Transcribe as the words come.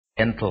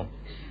mental.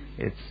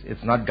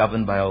 It's not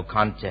governed by our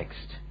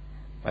context,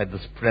 by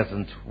this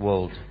present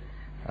world.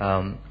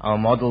 Our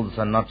models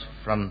are not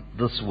from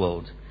this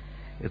world.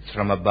 It's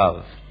from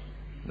above.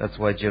 That's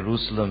why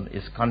Jerusalem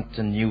is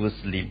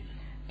continuously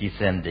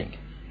descending.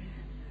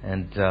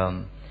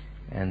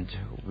 And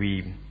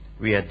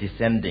we are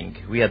descending.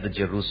 We are the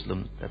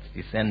Jerusalem that's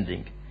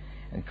descending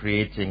and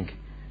creating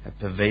a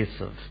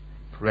pervasive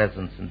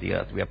presence in the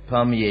earth. We are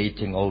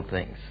permeating all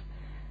things.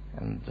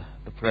 And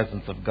the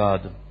presence of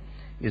God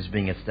is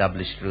being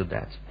established through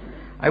that.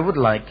 I would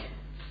like,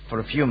 for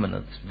a few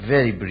minutes,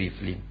 very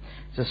briefly,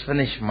 just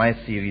finish my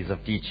series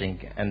of teaching,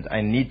 and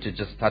I need to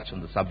just touch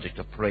on the subject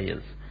of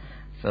prayers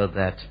so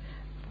that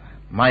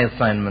my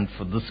assignment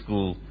for this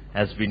school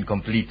has been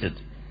completed,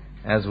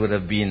 as would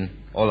have been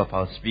all of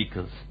our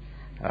speakers.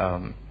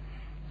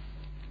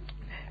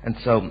 And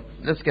so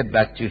let's get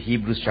back to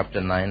Hebrews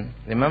chapter 9.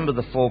 Remember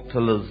the 4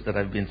 pillars that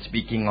I've been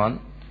speaking on.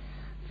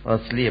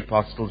 Firstly,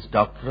 apostles'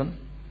 doctrine,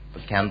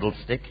 the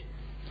candlestick.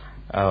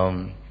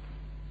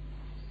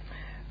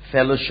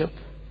 Fellowship,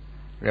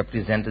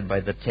 represented by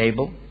the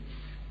table.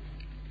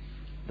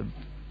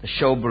 The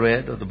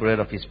showbread, or the bread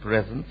of His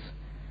presence,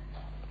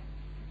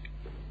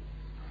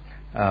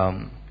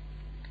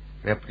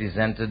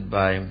 represented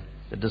by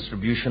the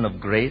distribution of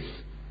grace.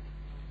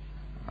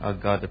 How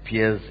God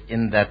appears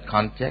in that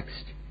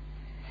context.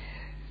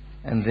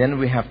 And then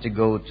we have to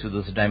go to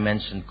this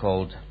dimension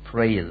called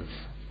prayers.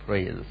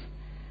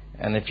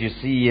 And if you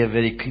see here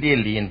very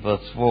clearly in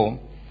verse 4,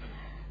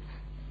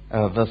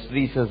 verse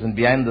 3 says, and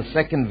behind the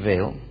second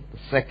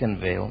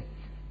veil,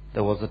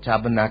 there was a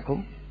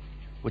tabernacle,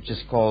 which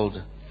is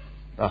called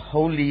the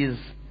Holies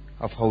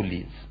of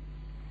Holies.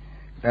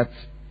 That's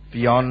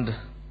beyond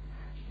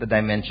the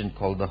dimension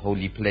called the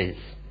holy place.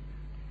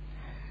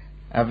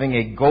 Having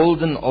a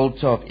golden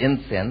altar of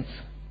incense,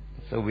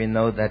 so we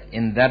know that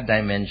in that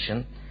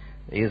dimension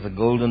there is a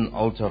golden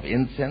altar of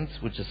incense,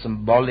 which is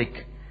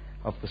symbolic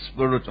of the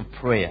spirit of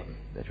prayer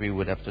that we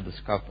would have to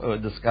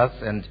discuss.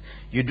 And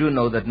you do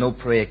know that no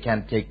prayer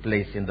can take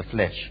place in the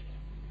flesh.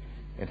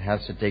 It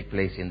has to take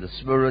place in the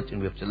Spirit, and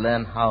we have to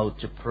learn how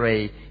to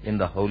pray in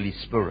the Holy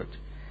Spirit.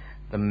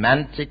 The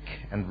mantic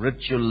and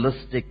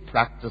ritualistic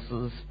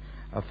practices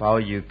of how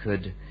you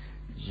could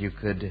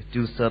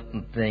do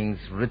certain things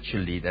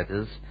ritually, that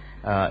is,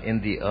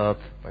 in the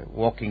earth, by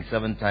walking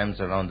 7 times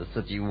around the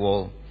city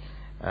wall,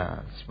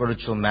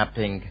 spiritual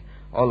mapping,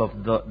 all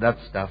of that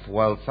stuff,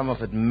 while some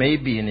of it may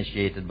be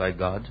initiated by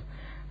God,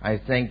 I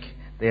think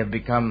they have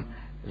become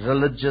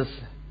religious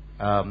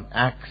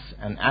acts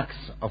and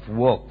acts of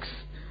works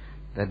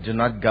that do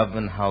not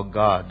govern how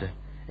God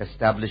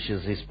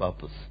establishes His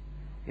purpose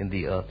in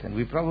the earth. And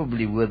we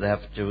probably would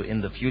have to,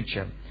 in the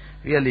future,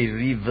 really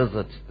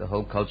revisit the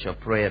whole culture of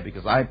prayer,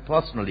 because I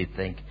personally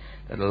think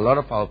that a lot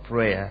of our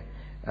prayer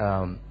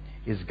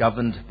is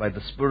governed by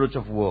the spirit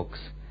of works,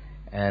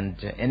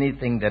 and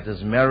anything that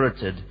is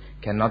merited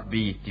cannot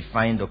be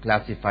defined or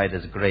classified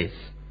as grace.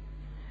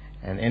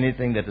 And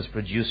anything that is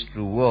produced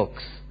through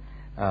works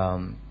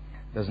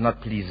does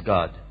not please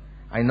God.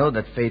 I know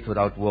that faith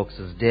without works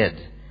is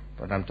dead,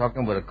 but I'm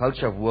talking about a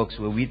culture of works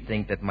where we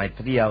think that my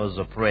 3 hours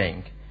of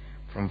praying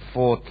from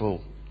 4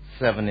 till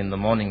 7 in the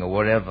morning or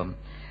whatever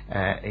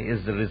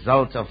is the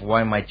result of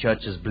why my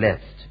church is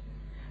blessed,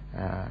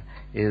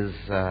 is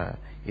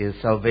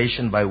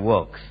salvation by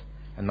works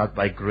and not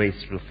by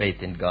grace through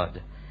faith in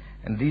God.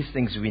 And these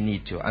things we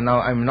need to. And now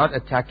I'm not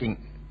attacking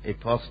a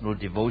personal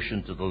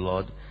devotion to the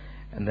Lord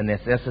and the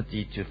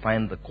necessity to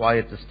find the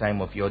quietest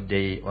time of your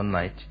day or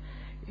night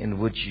in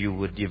which you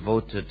would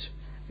devote it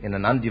in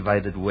an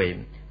undivided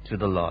way to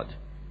the Lord,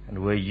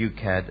 and where you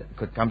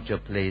could come to a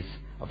place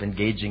of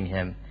engaging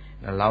Him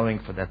and allowing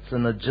for that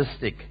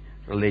synergistic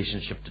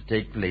relationship to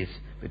take place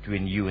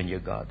between you and your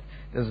God.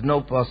 There's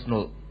no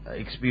personal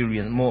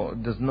experience,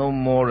 there's no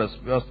more as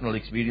personal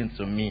experience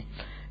of me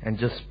and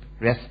just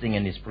resting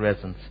in His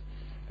presence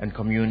and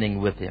communing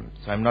with Him.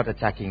 So I'm not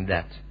attacking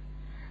that.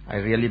 I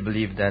really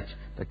believe that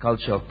the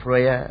culture of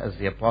prayer, as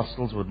the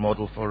apostles would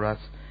model for us,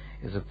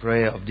 is a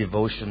prayer of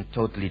devotion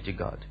totally to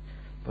God.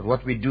 But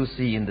what we do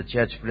see in the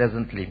church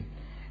presently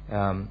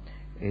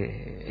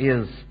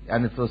is,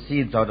 and it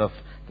proceeds out of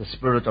the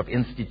spirit of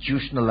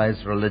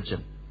institutionalized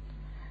religion.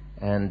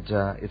 And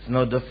it's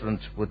no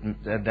different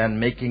than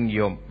making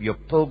your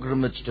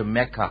pilgrimage to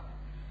Mecca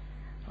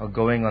or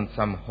going on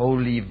some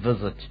holy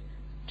visit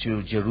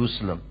to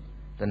Jerusalem,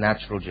 the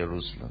natural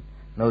Jerusalem.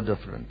 No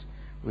different.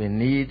 We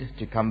need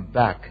to come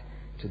back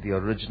to the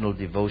original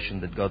devotion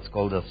that God's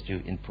called us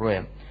to in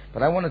prayer.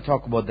 But I want to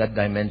talk about that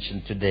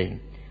dimension today,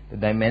 the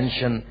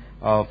dimension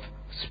of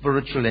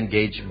spiritual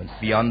engagement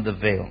beyond the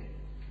veil.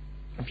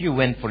 If you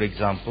went, for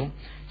example,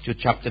 to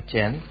chapter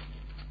 10,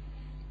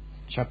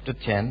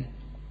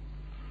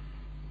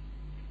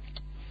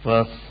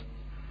 verse,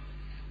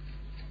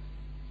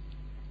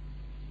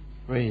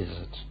 where is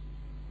it?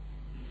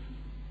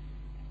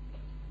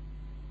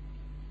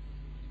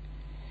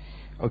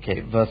 Okay,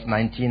 verse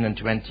 19 and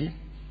 20.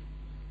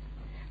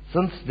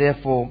 Since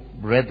therefore,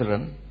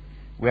 brethren,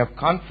 we have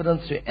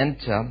confidence to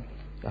enter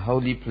the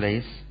holy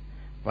place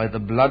by the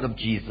blood of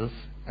Jesus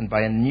and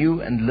by a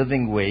new and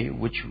living way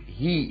which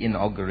He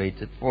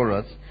inaugurated for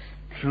us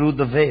through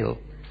the veil,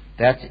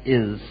 that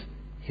is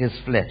His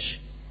flesh.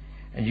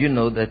 And you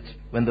know that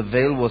when the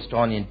veil was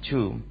torn in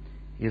two,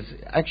 His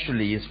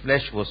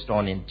flesh was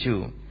torn in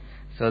two,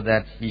 so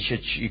that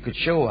He could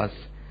show us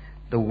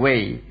the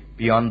way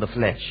beyond the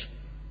flesh,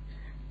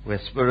 where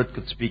spirit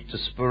could speak to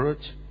spirit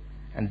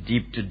and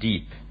deep to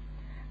deep.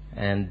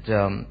 And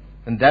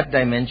in that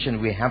dimension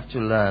we have to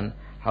learn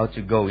how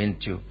to go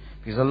into,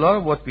 because a lot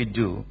of what we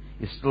do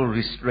is still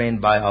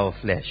restrained by our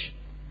flesh.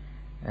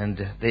 And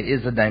there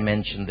is a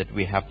dimension that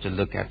we have to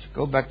look at.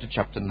 Go back to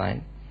chapter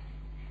 9.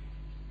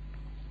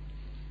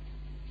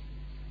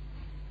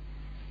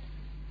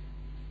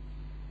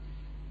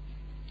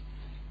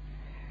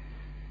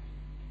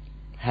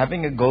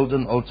 Having a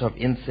golden altar of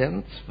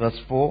incense, verse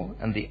 4,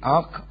 and the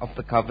ark of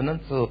the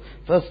covenant. So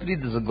firstly,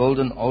 there's a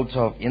golden altar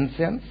of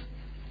incense,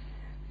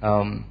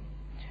 and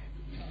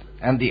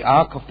the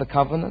ark of the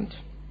covenant,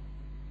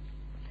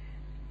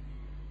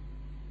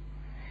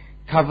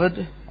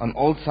 covered on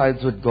all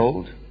sides with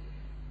gold,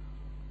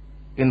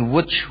 in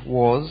which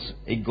was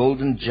a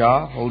golden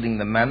jar holding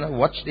the manna.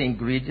 Watch the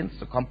ingredients,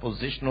 the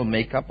compositional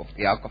makeup of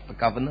the ark of the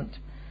covenant.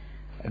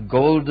 A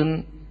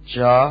golden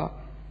jar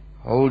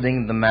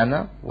holding the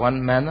manna,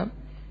 1 manna.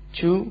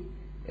 2,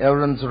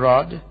 Aaron's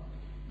rod.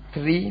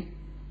 3,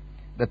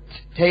 the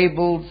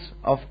tables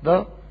of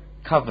the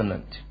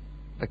covenant.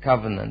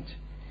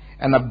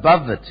 And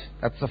above it,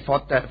 that's the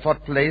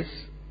fourth place,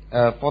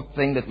 fourth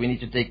thing that we need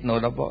to take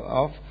note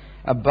of.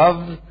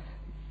 Above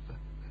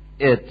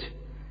it,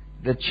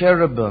 the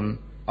cherubim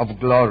of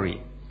glory,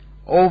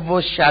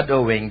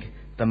 overshadowing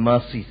the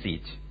mercy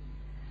seat.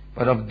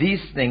 But of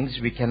these things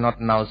we cannot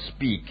now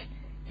speak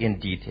in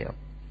detail.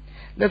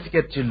 Let's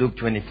get to Luke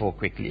 24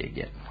 quickly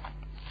again.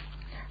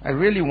 I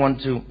really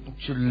want to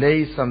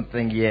lay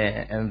something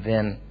here and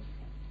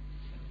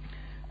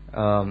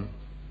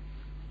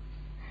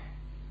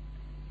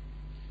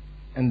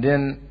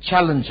then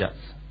challenge us.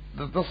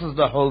 This is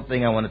the whole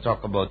thing I want to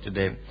talk about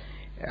today.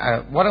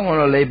 What I want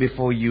to lay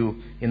before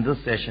you in this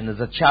session is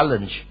a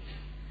challenge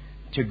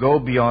to go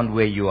beyond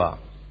where you are.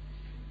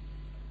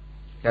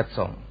 That's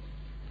all.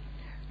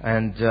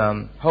 And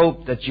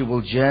hope that you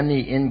will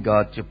journey in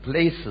God to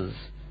places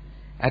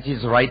at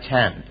His right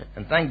hand.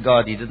 And thank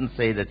God He didn't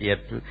say that He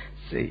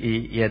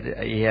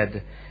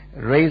had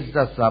raised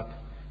us up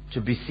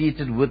to be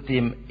seated with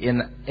Him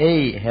in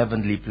a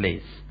heavenly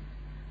place,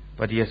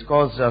 but He has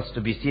caused us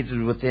to be seated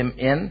with Him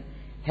in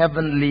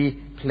heavenly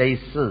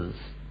places.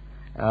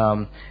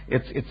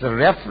 It's a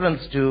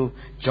reference to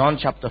John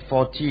chapter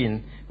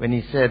 14 when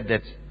He said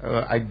that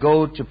I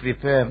go to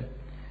prepare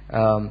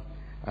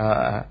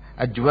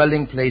a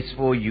dwelling place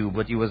for you.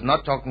 But He was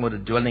not talking about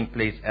a dwelling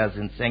place as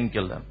in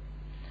singular.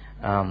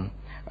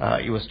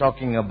 He was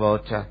talking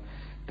about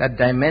that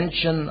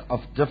dimension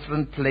of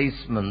different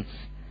placements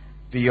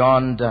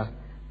beyond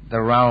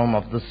the realm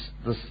of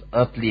this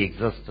earthly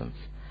existence.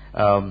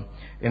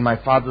 In my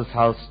Father's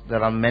house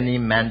there are many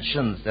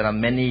mansions, there are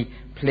many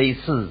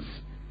places,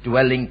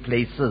 dwelling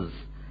places.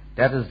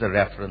 That is the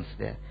reference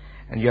there.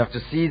 And you have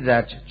to see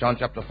that John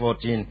chapter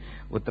 14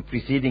 with the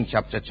preceding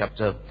chapter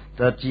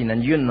 13.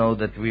 And you know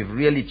that we've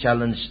really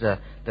challenged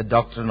the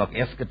doctrine of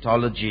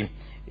eschatology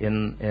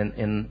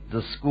in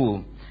this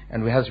school,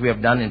 and as we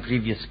have done in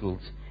previous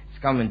schools. It's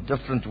come in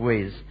different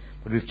ways,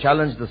 but we've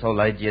challenged this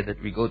whole idea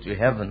that we go to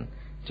heaven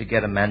to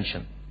get a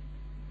mansion.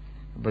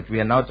 But we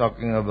are now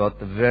talking about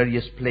the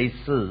various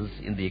places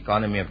in the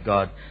economy of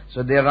God.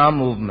 So there are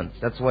movements.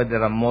 That's why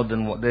there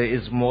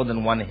is more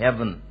than one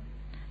heaven.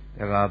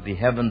 There are the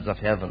heavens of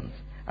heavens.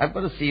 I've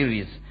got a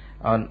series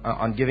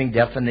on giving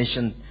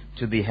definition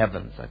to the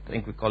heavens. I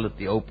think we call it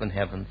the open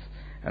heavens.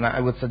 And I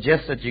would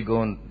suggest that you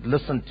go and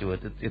listen to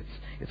it.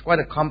 It's quite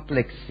a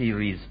complex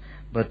series,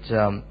 but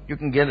you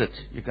can get it.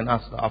 You can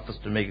ask the office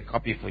to make a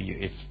copy for you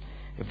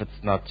if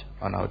it's not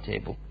on our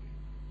table.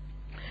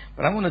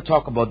 But I want to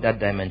talk about that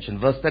dimension.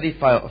 Verse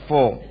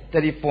 34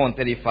 and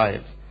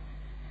 35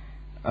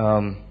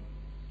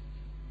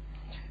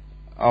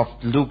 of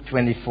Luke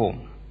 24.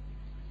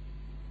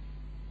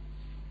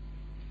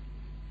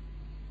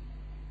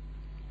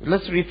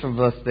 Let's read from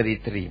verse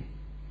 33.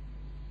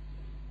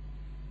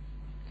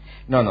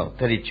 No,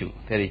 32.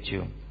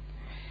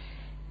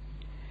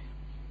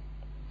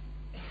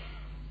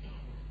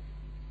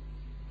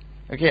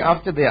 Okay,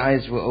 after their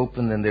eyes were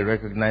opened and they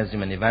recognized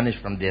Him and He vanished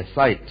from their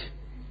sight.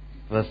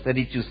 Verse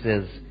 32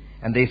 says,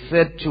 and they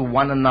said to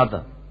one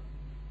another,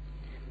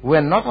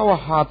 were not our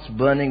hearts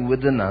burning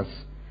within us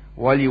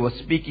while You were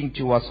speaking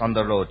to us on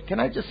the road? Can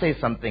I just say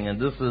something?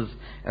 And this is,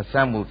 as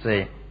Sam will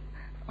say,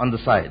 on the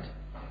side.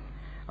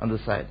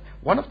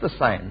 One of the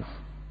signs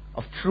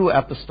of true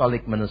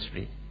apostolic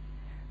ministry,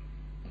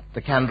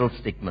 the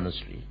candlestick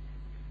ministry,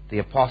 the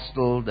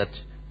apostle that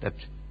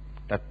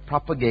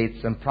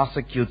propagates and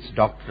prosecutes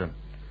doctrine,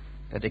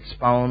 that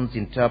expounds,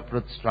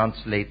 interprets,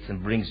 translates,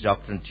 and brings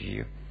doctrine to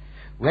you.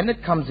 When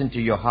it comes into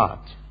your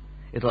heart,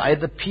 it'll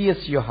either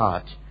pierce your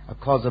heart or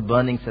cause a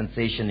burning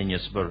sensation in your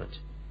spirit.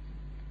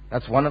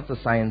 That's one of the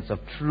signs of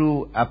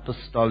true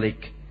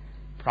apostolic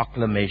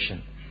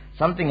proclamation.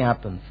 Something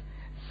happens.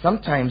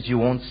 Sometimes you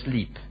won't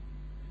sleep.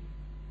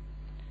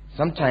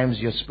 Sometimes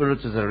your spirit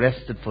is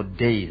arrested for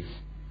days.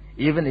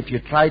 Even if you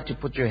try to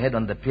put your head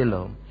on the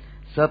pillow,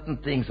 certain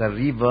things are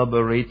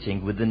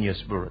reverberating within your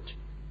spirit.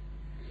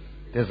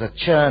 There's a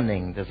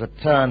churning, there's a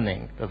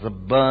turning, there's a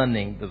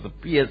burning, there's a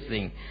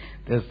piercing,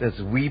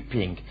 there's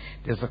weeping,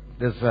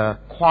 there's a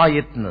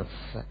quietness.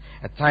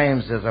 At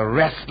times there's a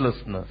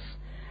restlessness.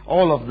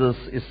 All of this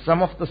is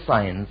some of the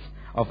signs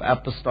of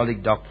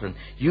apostolic doctrine.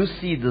 You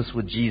see this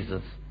with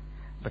Jesus.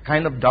 The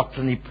kind of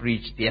doctrine he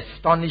preached, the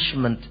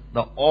astonishment,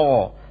 the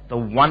awe, the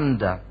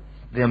wonder,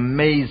 the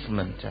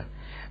amazement,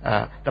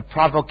 the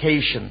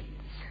provocation,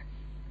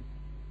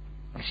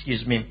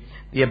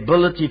 the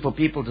ability for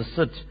people to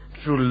sit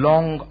through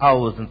long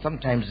hours and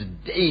sometimes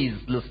days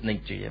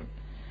listening to him.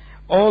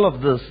 All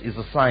of this is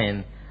a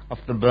sign of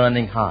the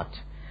burning heart.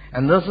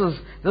 And this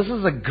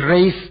is a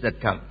grace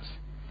that comes.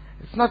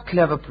 It's not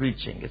clever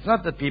preaching. It's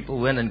not that people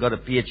went and got a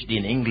PhD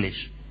in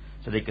English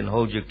so they can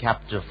hold you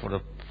captive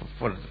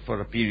for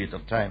a period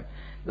of time.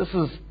 This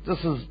is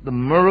the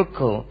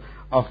miracle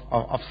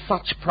of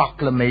such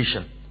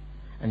proclamation.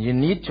 And you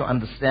need to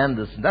understand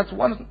this. And that's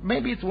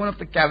maybe it's one of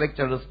the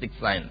characteristic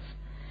signs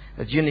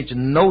that you need to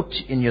note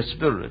in your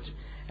spirit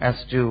as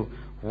to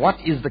what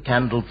is the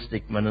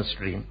candlestick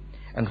ministry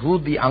and who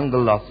the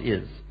angelos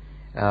is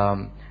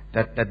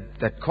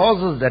that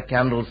causes that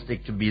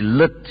candlestick to be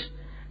lit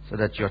so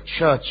that your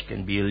church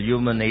can be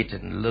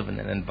illuminated and live in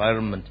an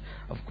environment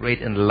of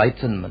great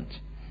enlightenment.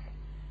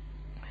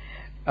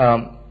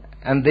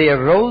 And they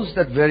arose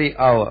that very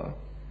hour.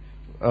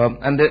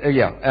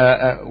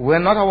 Were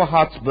not our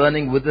hearts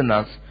burning within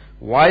us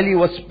while he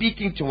was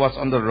speaking to us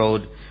on the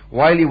road,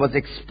 while he was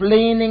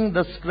explaining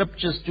the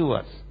scriptures to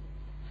us?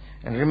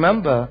 And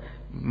remember,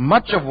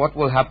 much of what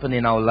will happen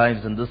in our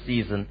lives in this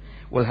season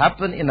will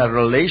happen in a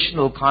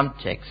relational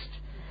context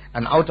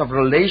and out of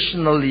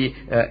relationally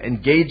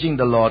engaging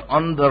the Lord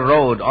on the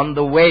road, on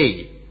the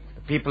way,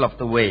 the people of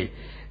the way.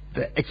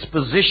 The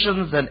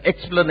expositions and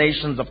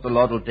explanations of the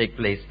Lord will take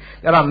place.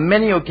 There are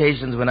many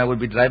occasions when I will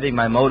be driving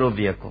my motor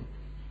vehicle,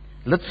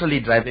 literally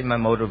driving my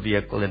motor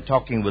vehicle and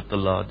talking with the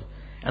Lord,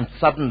 and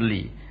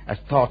suddenly a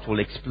thought will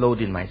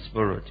explode in my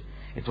spirit.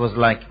 It was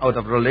like out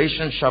of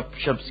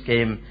relationships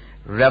came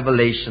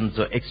revelations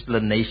or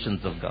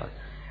explanations of God.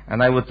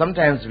 And I would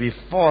sometimes be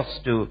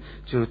forced to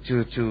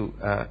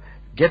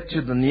get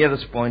to the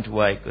nearest point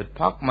where I could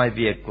park my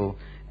vehicle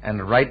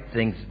and write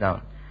things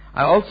down.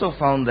 I also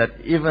found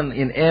that even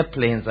in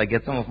airplanes I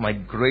get some of my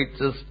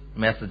greatest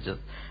messages.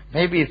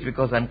 Maybe it's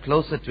because I'm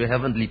closer to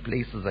heavenly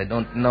places, I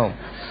don't know.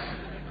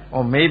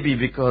 Or maybe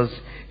because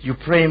you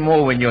pray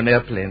more when you're in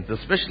airplanes,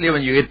 especially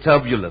when you hit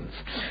turbulence.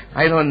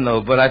 I don't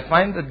know, but I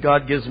find that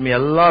God gives me a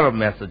lot of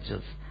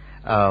messages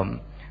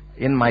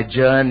in my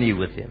journey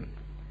with Him.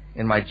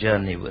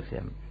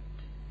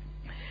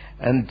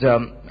 And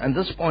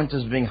this point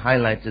is being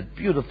highlighted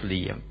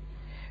beautifully here.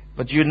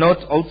 But you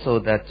note also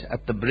that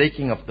at the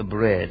breaking of the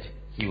bread,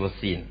 He was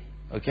seen.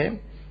 Okay?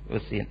 He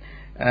was seen.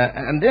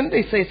 And then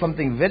they say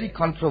something very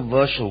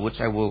controversial, which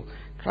I will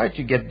try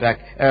to get back.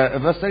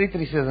 Verse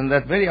 33 says, "In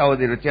that very hour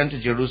they returned to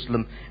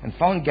Jerusalem and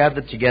found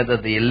gathered together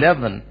the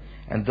 11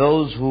 and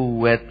those who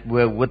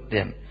were with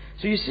them."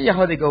 So you see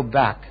how they go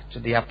back to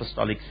the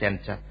apostolic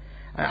center.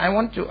 I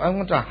want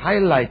to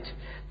highlight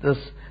this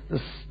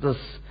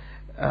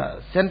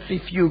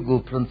centrifugal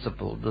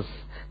principle,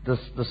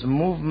 this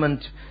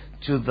movement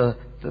to the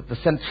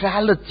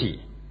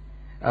centrality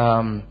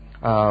of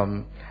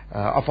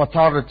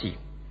authority,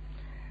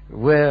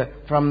 where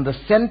from the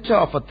center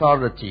of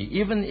authority,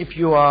 even if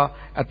you are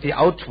at the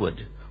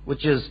outward,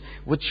 which is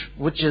the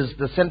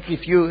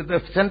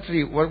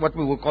what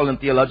we will call in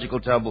theological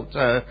terms,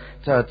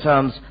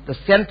 the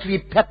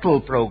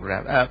centripetal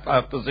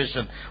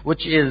position,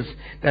 which is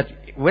that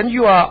when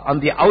you are on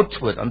the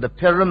outward, on the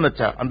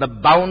perimeter, on the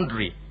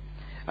boundary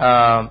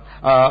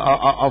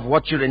of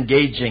what you're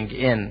engaging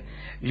in,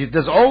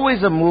 there's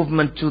always a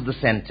movement to the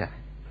center,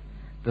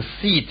 the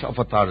seat of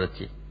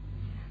authority.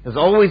 There's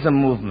always a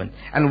movement.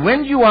 And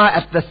when you are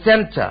at the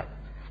center,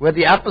 where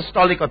the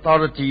apostolic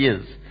authority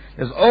is,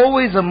 there's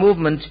always a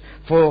movement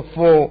for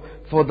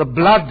the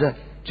blood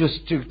to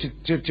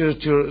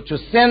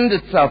send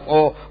itself,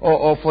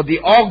 or for the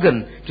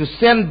organ to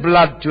send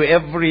blood to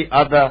every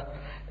other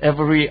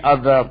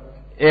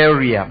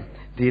area,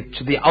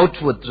 to the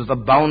outward, to the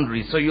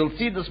boundary. So you'll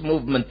see this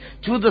movement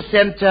to the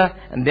center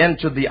and then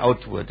to the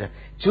outward.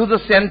 To the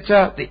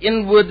center, the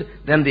inward,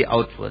 then the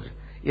outward.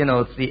 You know,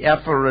 it's the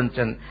efferent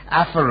and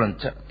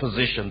afferent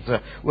positions,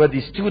 where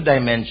these two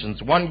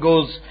dimensions. One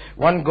goes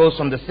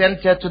from the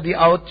center to the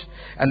out,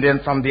 and then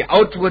from the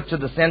outward to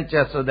the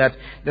center, so that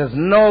there's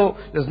no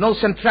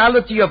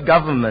centrality of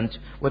government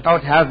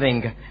without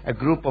having a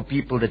group of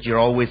people that you're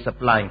always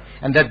supplying.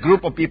 And that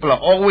group of people are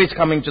always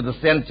coming to the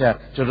center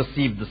to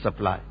receive the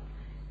supply.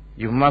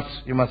 You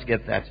must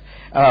get that.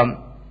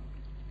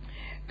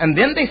 And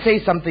then they say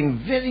something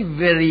very,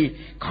 very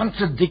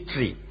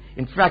contradictory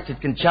In fact, it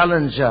can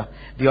challenge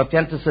the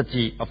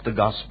authenticity of the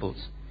Gospels.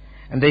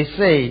 And they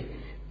say,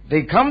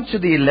 they come to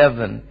the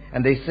 11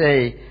 and they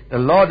say, the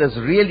Lord has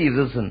really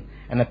risen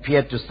and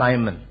appeared to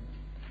Simon.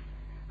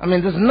 I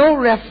mean, there's no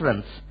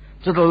reference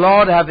to the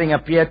Lord having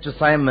appeared to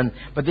Simon,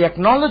 but they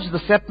acknowledge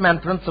the set man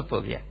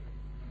principle here.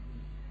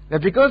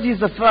 That because he's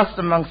the first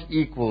amongst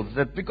equals,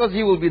 that because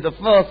he will be the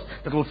first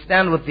that will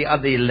stand with the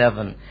other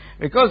 11,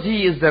 because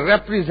he is the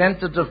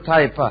representative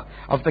type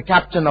of the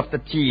captain of the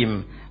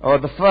team, or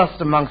the first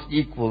amongst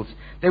equals,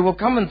 they will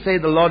come and say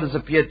the Lord has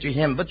appeared to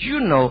him. But you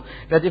know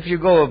that if you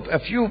go a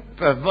few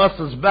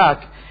verses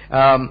back,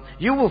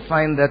 you will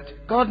find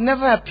that God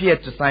never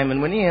appeared to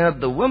Simon. When he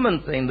heard the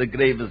woman saying the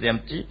grave is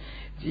empty,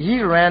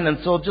 he ran and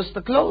saw just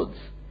the clothes.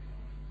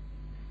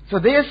 So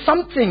there's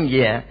something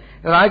here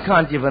that I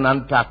can't even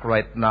unpack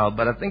right now,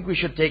 but I think we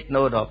should take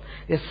note of.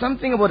 There's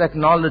something about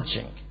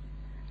acknowledging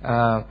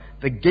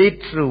the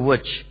gate through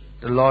which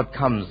the Lord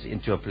comes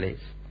into a place,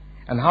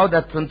 and how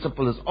that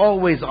principle is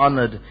always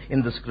honored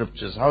in the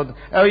Scriptures.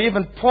 How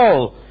even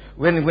Paul,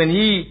 when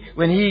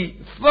he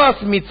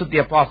first meets with the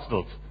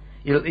apostles,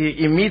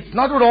 he meets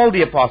not with all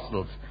the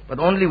apostles, but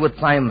only with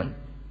Simon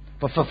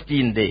for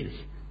 15 days,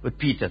 with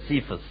Peter,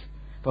 Cephas,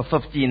 for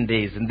 15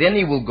 days, and then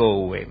he will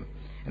go away.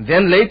 And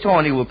then later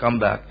on he will come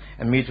back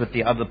and meet with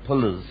the other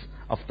pillars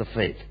of the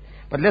faith.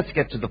 But let's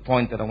get to the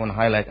point that I want to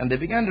highlight. And they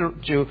began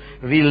to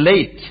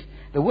relate.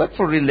 The word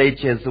for relate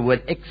here is the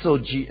word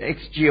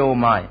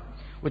exgeomai,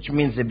 which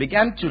means they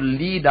began to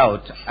lead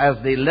out. As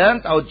they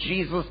learned how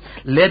Jesus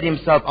led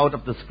himself out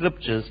of the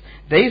Scriptures,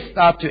 they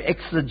start to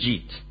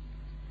exegete.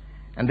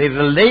 And they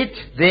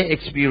relate their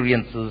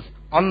experiences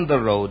on the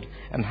road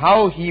and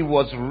how he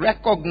was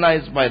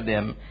recognized by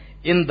them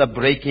in the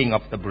breaking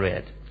of the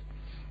bread.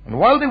 And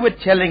while they were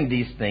telling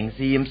these things,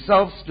 he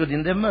himself stood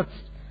in their midst.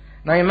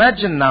 Now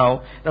imagine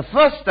now, the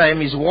first time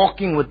he's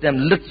walking with them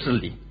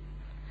literally.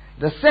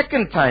 The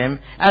second time,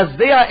 as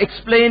they are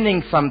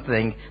explaining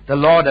something, the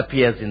Lord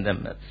appears in their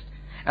midst.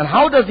 And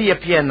how does he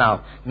appear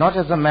now? Not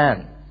as a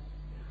man,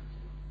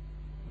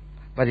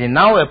 but he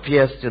now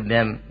appears to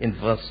them in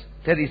verse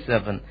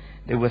 37.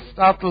 They were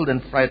startled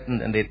and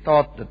frightened, and they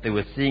thought that they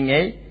were seeing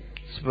a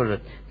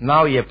spirit.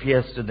 Now he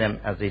appears to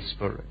them as a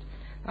spirit.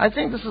 I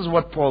think this is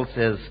what Paul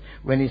says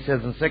when he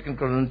says in 2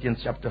 Corinthians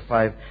chapter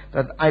 5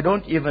 that I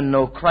don't even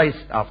know Christ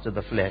after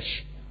the flesh,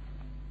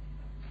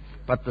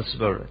 but the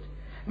Spirit.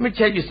 Let me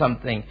tell you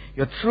something.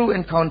 Your true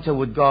encounter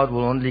with God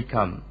will only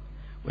come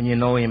when you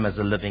know him as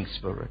a living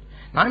Spirit.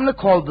 Now I'm going to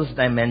call this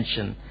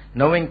dimension,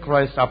 knowing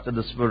Christ after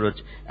the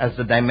Spirit, as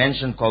the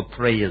dimension called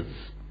prayers.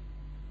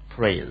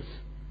 Prayers.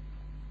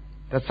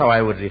 That's how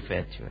I would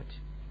refer to it.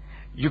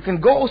 You can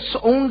go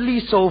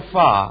only so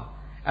far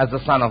as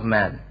the Son of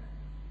Man,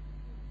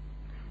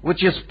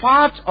 which is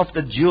part of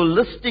the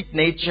dualistic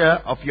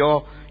nature of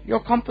your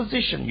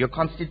composition, your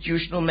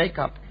constitutional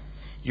makeup.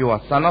 You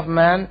are Son of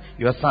Man,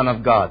 you are Son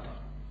of God.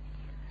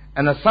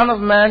 And a Son of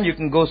Man, you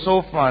can go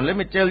so far. And let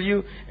me tell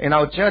you, in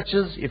our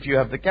churches, if you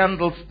have the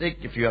candlestick,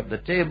 if you have the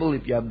table,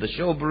 if you have the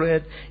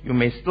showbread, you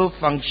may still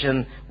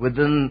function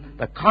within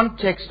the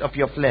context of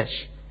your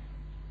flesh.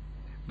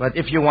 But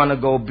if you want to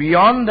go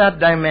beyond that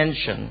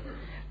dimension,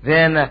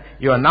 then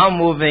you are now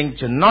moving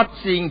to not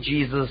seeing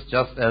Jesus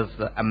just as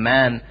a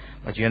man,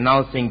 but you're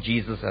now seeing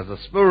Jesus as a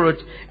spirit,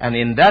 and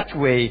in that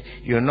way,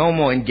 you're no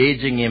more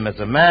engaging him as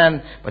a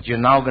man, but you're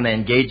now going to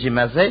engage him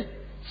as a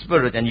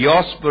spirit, and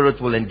your spirit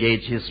will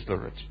engage his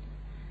spirit.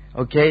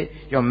 Okay?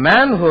 Your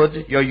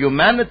manhood, your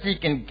humanity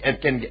can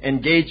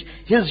engage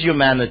his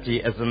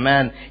humanity as a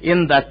man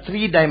in that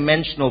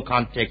three-dimensional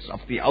context of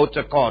the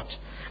outer court.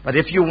 But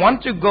if you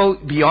want to go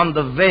beyond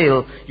the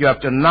veil, you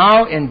have to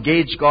now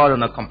engage God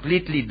on a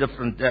completely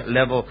different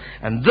level,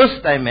 and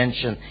this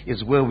dimension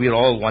is where we're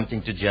all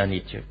wanting to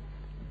journey to.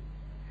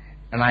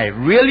 And I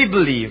really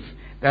believe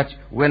that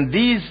when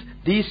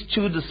these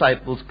two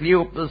disciples,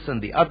 Cleopas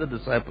and the other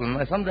disciple, and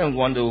I sometimes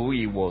wonder who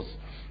he was,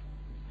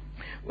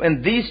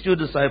 when these two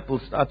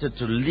disciples started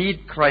to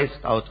lead Christ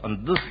out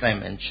on this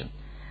dimension,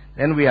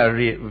 then we are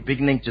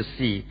beginning to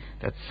see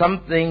that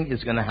something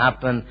is going to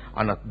happen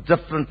on a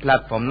different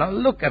platform. Now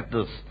look at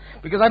this,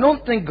 because I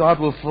don't think God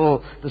will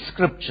fill the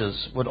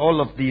Scriptures with all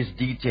of these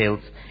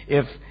details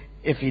if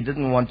he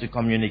didn't want to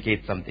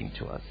communicate something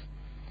to us.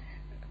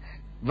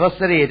 Verse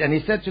 38, and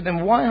he said to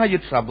them, why are you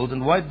troubled,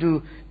 and why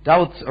do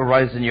doubts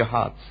arise in your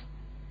hearts?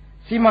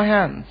 See my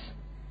hands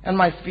and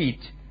my feet,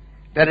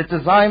 that it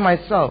is I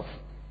myself.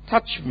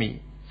 Touch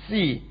me,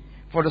 see,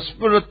 for the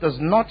spirit does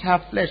not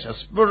have flesh. A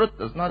spirit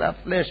does not have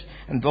flesh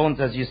and bones,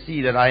 as you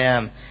see that I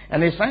am.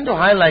 And he's trying to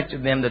highlight to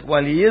them that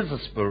while he is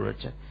a spirit,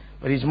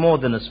 but he's more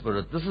than a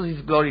spirit. This is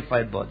his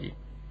glorified body.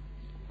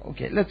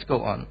 Okay, let's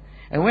go on.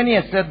 And when he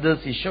had said this,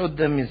 he showed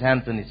them his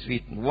hands and his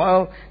feet. And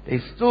while they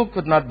still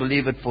could not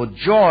believe it for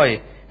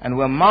joy and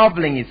were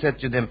marveling, he said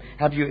to them,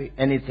 have you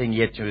anything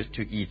yet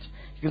to eat?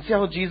 You can see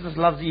how Jesus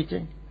loves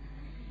eating.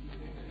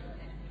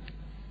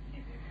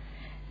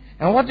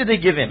 And what did they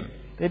give him?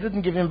 They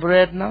didn't give him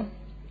bread now.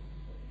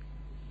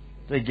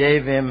 They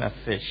gave him a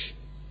fish.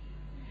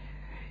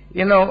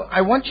 You know,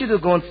 I want you to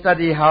go and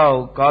study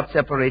how God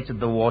separated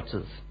the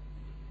waters.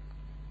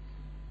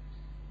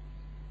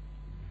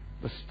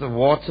 The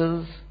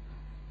waters,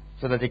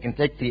 so that He can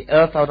take the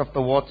earth out of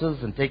the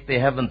waters and take the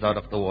heavens out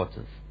of the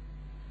waters.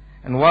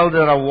 And while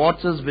there are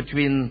waters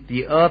between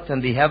the earth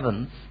and the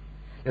heavens,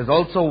 there's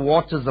also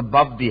waters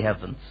above the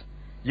heavens.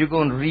 You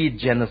go and read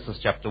Genesis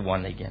chapter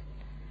 1 again.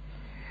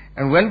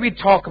 And when we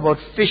talk about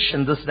fish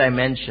in this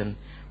dimension,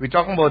 we're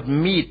talking about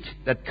meat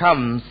that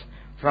comes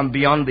from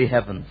beyond the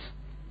heavens.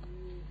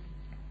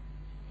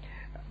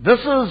 This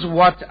is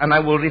what, and I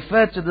will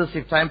refer to this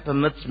if time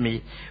permits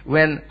me,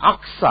 when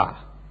Aksa,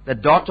 the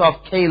daughter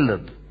of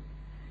Caleb,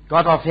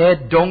 got off her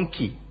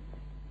donkey.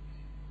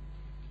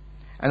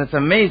 And it's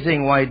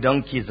amazing why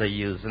donkeys are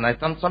used. And I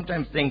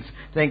sometimes think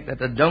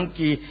that a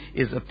donkey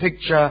is a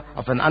picture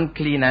of an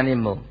unclean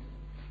animal.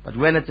 But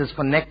when it is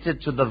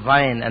connected to the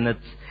vine,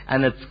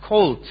 and its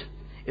colt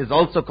is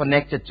also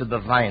connected to the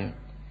vine,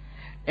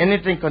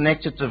 anything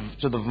connected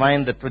to the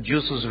vine that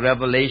produces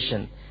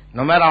revelation,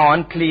 no matter how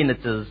unclean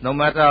it is, no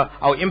matter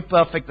how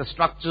imperfect the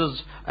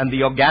structures and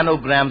the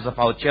organograms of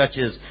our church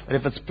is, but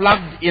if it's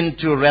plugged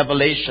into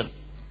revelation,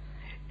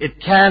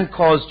 it can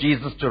cause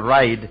Jesus to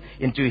ride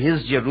into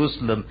His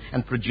Jerusalem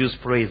and produce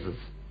praises.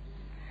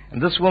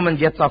 And this woman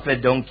gets off her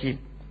donkey.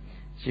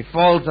 She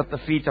falls at the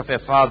feet of her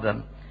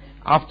father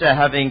after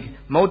having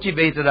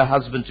motivated her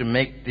husband to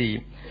make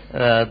the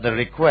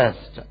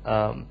request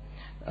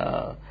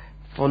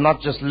for not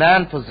just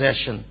land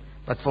possession,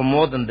 but for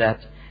more than that.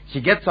 She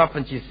gets up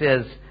and she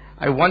says,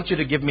 I want you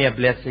to give me a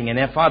blessing. And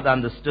her father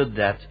understood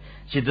that.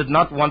 She did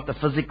not want the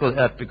physical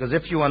earth, because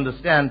if you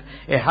understand,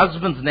 her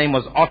husband's name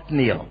was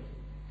Othniel.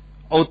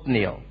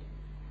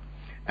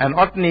 And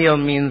Othniel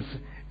means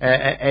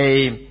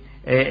a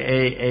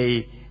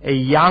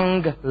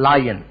young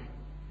lion.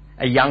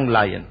 A young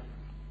lion.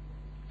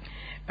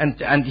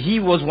 And he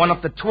was one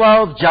of the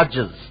 12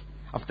 judges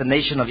of the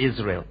nation of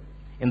Israel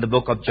in the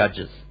book of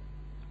Judges.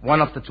 One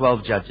of the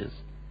 12 judges.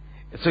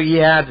 So he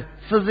had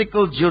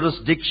physical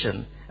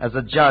jurisdiction as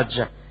a judge,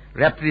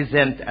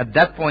 represent at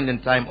that point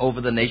in time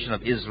over the nation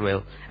of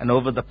Israel and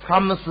over the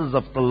promises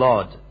of the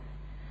Lord.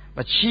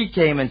 But she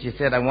came and she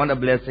said, I want a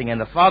blessing.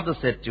 And the father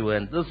said to her,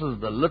 and this is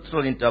the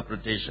literal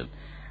interpretation,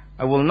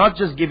 I will not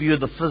just give you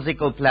the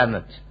physical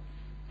planet,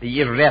 the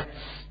Eretz,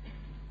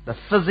 the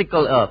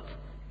physical earth,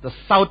 the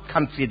south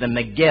country, the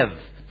Negev.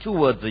 2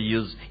 words are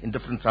used in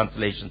different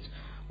translations.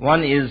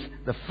 One is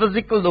the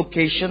physical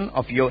location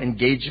of your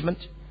engagement,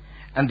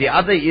 and the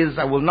other is,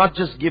 I will not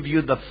just give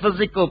you the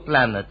physical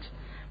planet,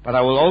 but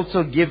I will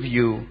also give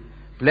you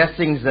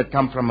blessings that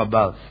come from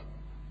above.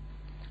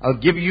 I'll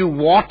give you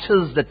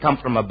waters that come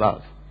from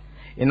above.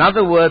 In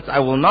other words, I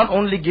will not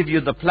only give you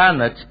the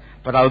planet,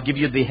 but I'll give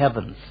you the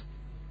heavens.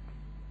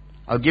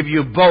 I'll give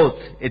you both.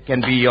 It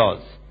can be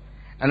yours.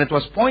 And it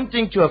was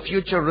pointing to a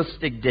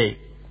futuristic day.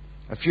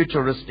 A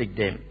futuristic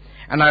day.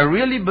 And I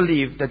really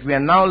believe that we are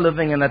now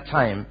living in a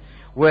time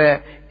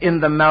where,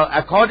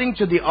 according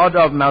to the order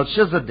of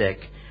Melchizedek,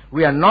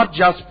 we are not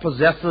just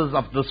possessors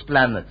of this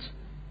planet.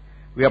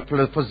 We are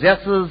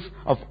possessors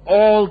of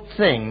all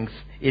things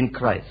in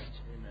Christ.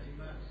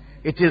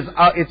 It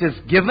is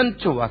given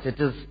to us. It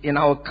is in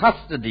our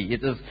custody.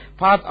 It is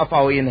part of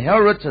our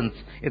inheritance.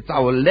 It's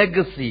our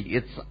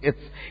legacy.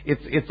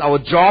 It's our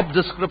job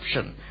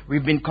description.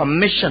 We've been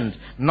commissioned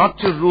not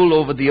to rule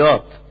over the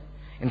earth.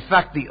 In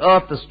fact, the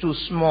earth is too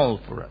small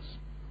for us.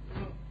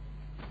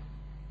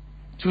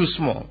 Too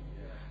small.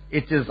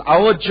 It is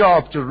our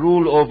job to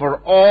rule over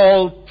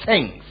all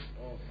things.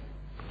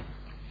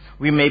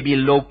 We may be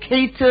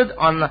located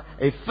on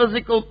a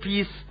physical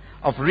piece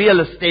of real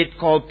estate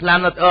called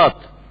planet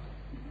Earth.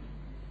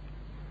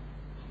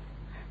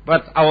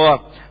 But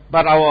our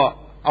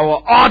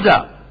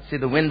order, see,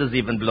 the wind is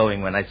even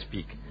blowing when I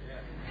speak.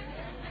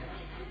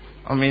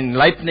 I mean,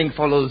 lightning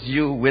follows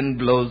you, wind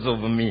blows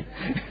over me.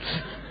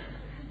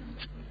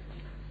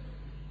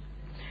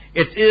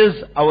 It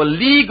is our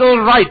legal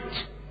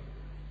right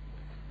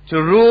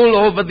to rule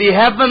over the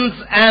heavens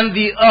and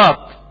the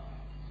earth.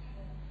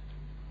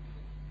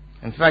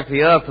 In fact,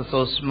 the earth is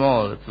so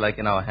small, it's like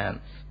in our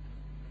hands.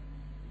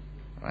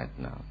 Right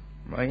now.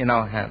 Right in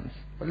our hands.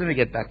 But let me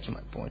get back to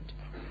my point.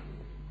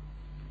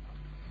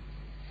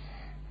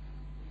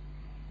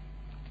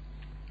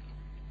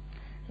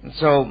 And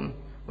so,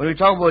 when we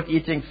talk about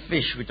eating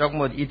fish, we're talking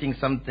about eating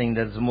something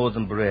that's more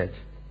than bread.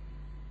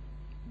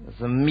 There's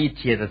a meat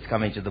here that's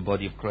coming to the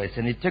body of Christ.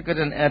 And He took it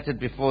and ate it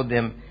before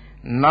them.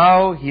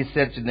 Now He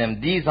said to them,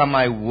 these are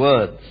my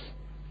words.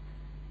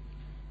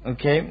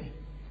 Okay?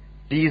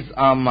 These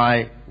are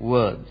my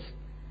words,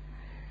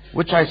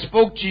 which I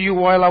spoke to you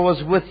while I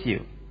was with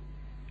you,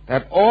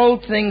 that all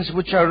things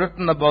which are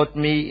written about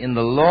me in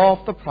the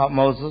law of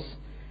Moses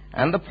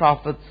and the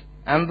prophets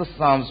and the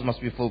Psalms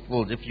must be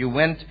fulfilled. If you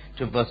went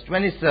to verse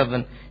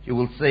 27, you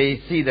will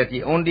see that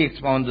He only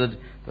expounded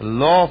the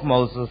law of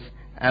Moses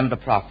and the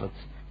prophets.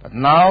 But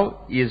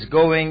now He is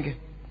going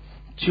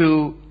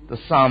to the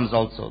Psalms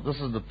also. This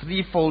is the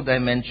threefold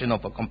dimension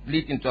of a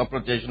complete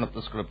interpretation of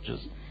the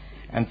Scriptures.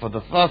 And for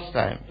the first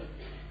time,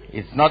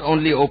 It's not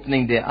only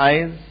opening their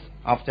eyes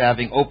after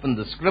having opened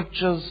the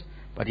scriptures,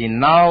 but He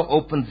now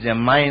opens their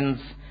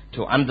minds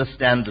to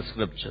understand the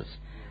scriptures.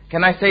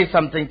 Can I say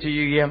something to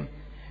you here?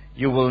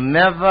 You will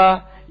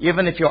never,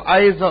 even if your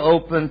eyes are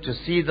open to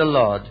see the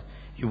Lord,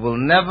 you will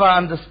never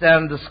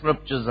understand the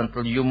scriptures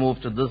until you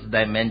move to this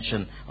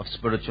dimension of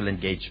spiritual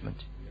engagement.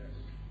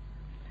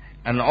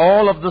 And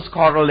all of this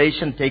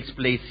correlation takes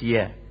place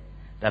here.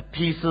 The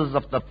pieces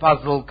of the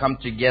puzzle come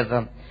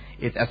together.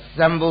 It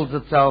assembles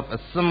itself,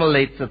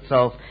 assimilates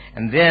itself,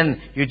 and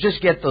then you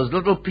just get those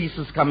little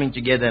pieces coming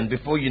together, and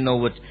before you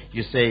know it,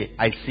 you say,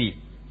 I see.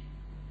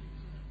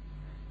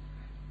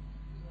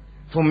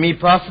 For me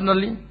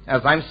personally,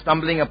 as I'm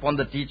stumbling upon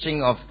the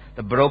teaching of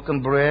the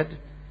broken bread,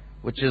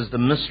 which is the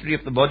mystery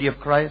of the body of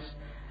Christ,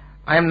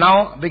 I am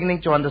now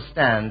beginning to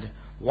understand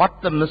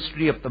what the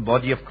mystery of the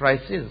body of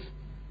Christ is.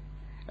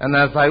 And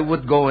as I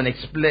would go and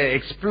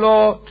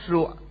explore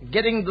through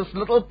getting this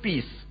little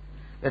piece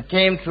that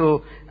came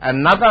through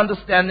another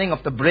understanding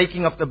of the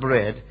breaking of the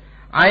bread,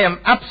 I am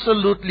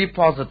absolutely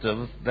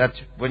positive that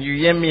when you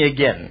hear me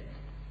again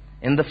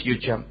in the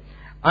future,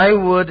 I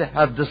would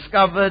have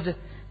discovered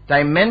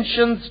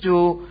dimensions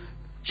to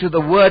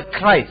the word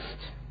Christ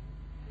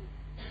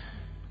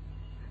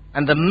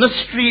and the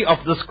mystery of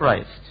this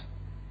Christ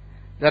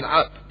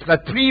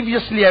that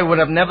previously I would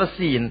have never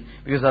seen,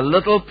 because a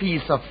little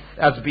piece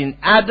has been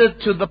added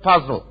to the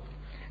puzzle,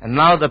 and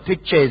now the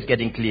picture is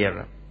getting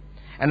clearer.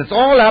 And it's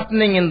all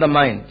happening in the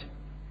mind.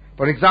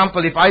 For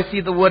example, if I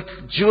see the word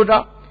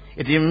Judah,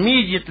 it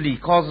immediately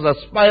causes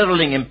a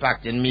spiraling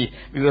impact in me,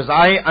 because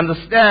I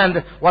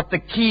understand what the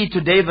key to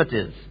David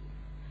is.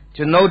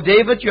 To know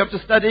David, you have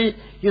to study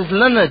his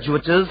lineage,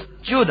 which is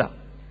Judah.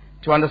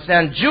 To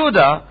understand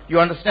Judah, you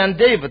understand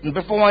David. And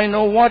before I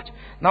know what,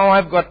 now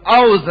I've got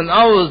hours and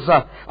hours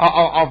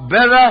of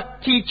better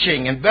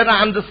teaching and better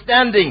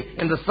understanding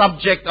in the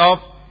subject of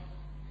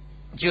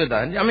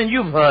Judah. And I mean,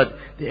 you've heard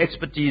the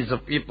expertise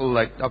of people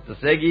like Dr.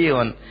 Segi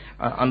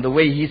on the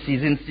way he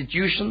sees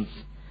institutions,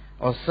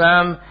 or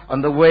Sam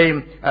on the way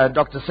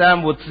Dr.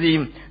 Sam would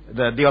see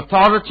the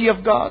authority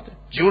of God,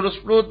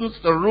 jurisprudence,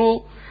 the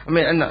rule. I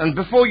mean, and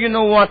before you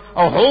know what,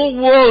 a whole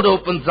world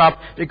opens up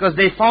because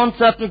they found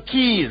certain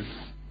keys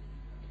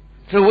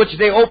through which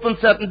they open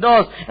certain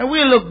doors. And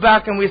we look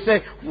back and we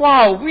say,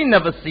 wow, we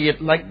never see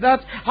it like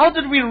that. How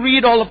did we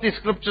read all of these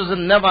scriptures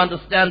and never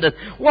understand it?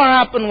 What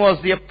happened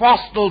was the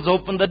apostles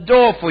opened the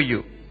door for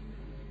you.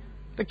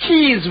 The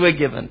keys were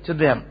given to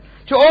them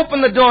to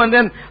open the door, and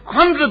then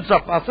hundreds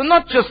of us, and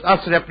not just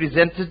us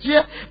represented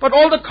here, but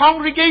all the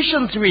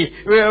congregations we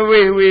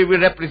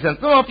represent.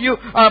 Some of you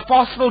are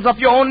apostles of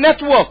your own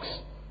networks.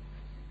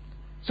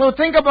 So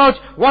think about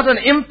what an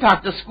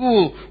impact a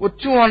school with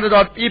 200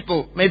 odd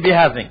people may be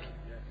having.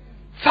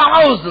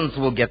 Thousands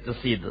will get to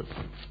see this.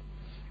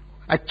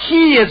 A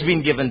key has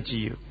been given to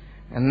you,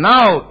 and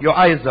now your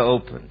eyes are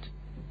opened.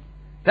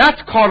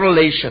 That's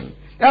correlation.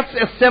 That's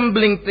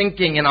assembling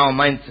thinking in our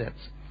mindsets.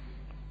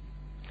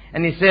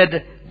 And he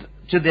said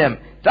to them,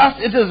 thus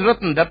it is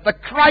written that the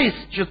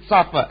Christ should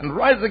suffer and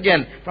rise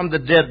again from the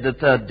dead the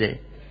third day,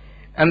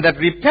 and that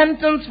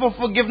repentance for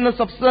forgiveness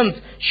of sins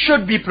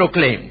should be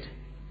proclaimed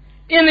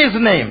in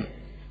His name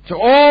to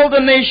all the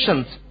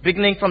nations,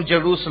 beginning from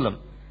Jerusalem.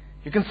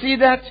 You can see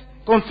that?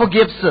 Go and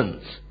forgive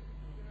sins.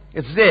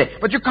 It's there.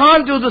 But you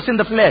can't do this in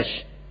the flesh.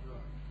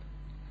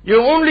 You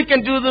only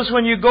can do this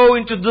when you go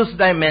into this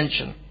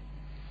dimension.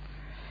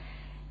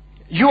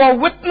 You are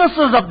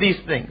witnesses of these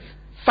things.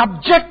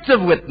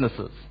 Subjective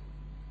witnesses.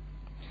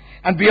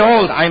 And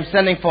behold, I am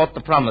sending forth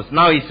the promise.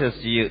 Now he says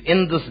to you,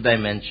 in this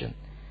dimension,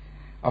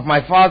 of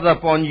my Father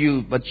upon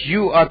you, but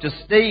you are to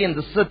stay in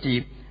the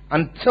city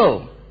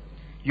until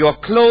you are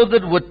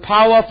clothed with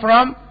power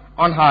from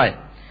on high.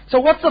 So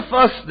what's the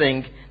first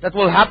thing that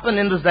will happen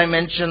in this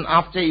dimension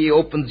after he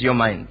opens your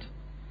mind?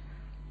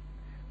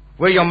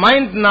 Where your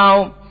mind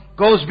now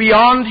goes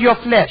beyond your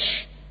flesh.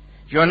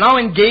 You're now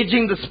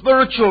engaging the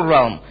spiritual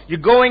realm. You're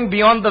going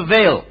beyond the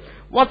veil.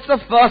 What's the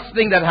first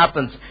thing that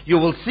happens? You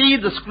will see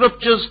the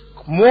scriptures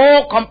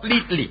more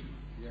completely.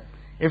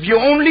 If you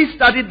only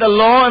studied the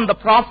law and the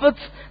prophets,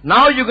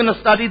 now you're going to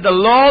study the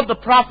law, the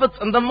prophets,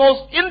 and the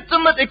most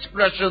intimate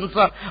expressions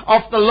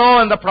of the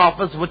law and the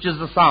prophets, which is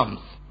the Psalms.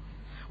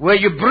 Where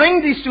you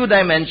bring these two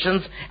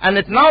dimensions, and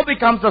it now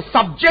becomes a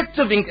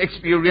subjective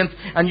experience,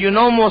 and you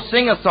no more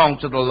sing a song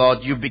to the Lord,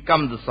 you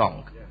become the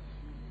song.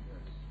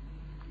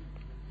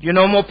 You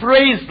no more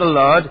praise the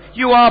Lord,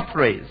 you are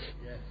praise.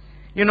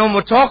 You no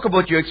more talk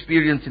about your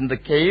experience in the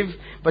cave,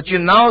 but you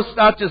now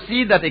start to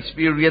see that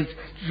experience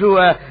through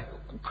a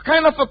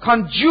kind of a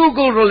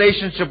conjugal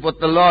relationship with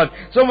the Lord,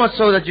 so much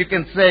so that you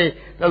can say,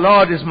 the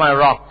Lord is my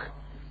rock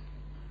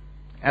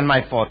and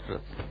my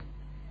fortress.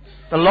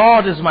 The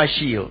Lord is my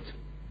shield.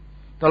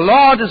 The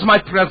Lord is my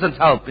present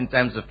help in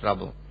times of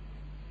trouble.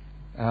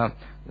 As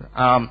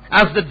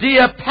the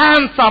deer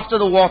pants after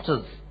the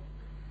waters,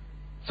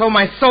 so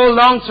my soul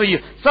longs for you.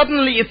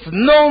 Suddenly it's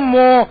no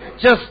more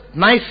just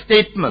nice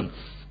statements,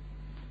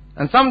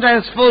 and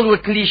sometimes filled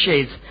with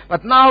cliches,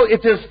 but now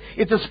it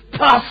is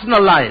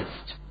personalized.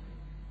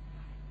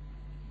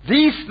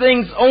 These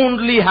things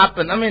only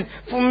happen. I mean,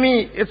 for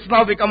me, it's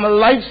now become a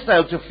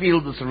lifestyle to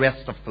feel this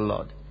rest of the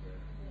Lord.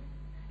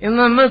 In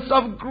the midst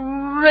of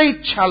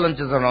great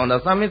challenges around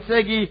us. I mean,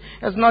 Segi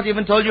has not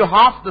even told you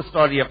half the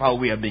story of how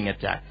we are being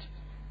attacked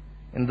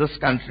in this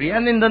country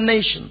and in the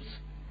nations.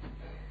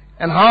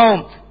 And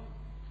how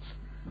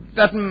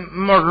that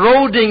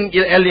marauding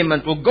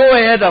element will go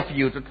ahead of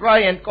you to try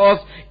and cause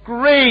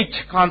great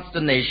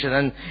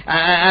consternation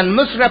and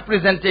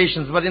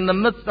misrepresentations. But in the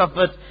midst of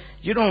it,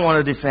 you don't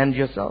want to defend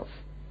yourself.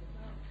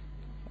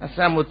 As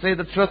Sam would say,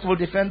 the truth will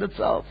defend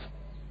itself.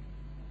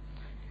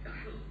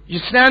 You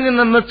stand in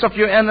the midst of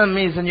your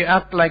enemies and you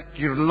act like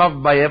you're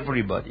loved by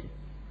everybody.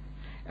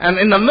 And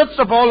in the midst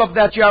of all of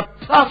that, you have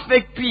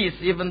perfect peace,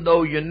 even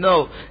though you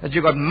know that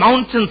you've got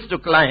mountains to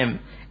climb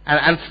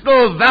and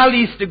still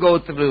valleys to go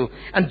through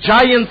and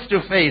giants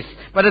to face.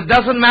 But it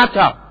doesn't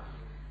matter.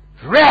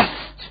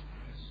 Rest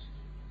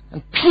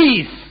and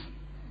peace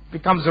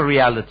becomes a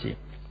reality.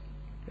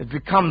 It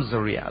becomes a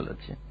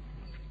reality.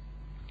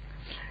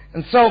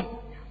 And so,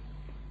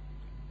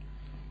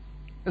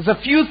 there's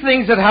a few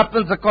things that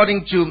happens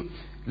according to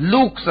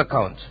Luke's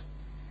account.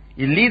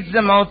 He leads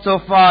them out so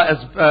far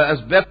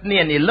as Bethany,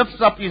 and he lifts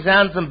up his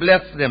hands and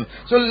blesses them.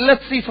 So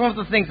let's see some of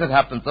the things that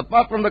happens,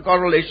 apart from the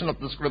correlation of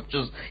the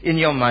scriptures in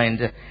your mind,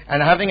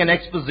 and having an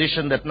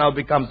exposition that now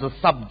becomes a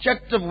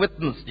subjective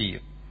witness to you.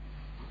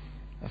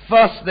 The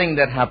first thing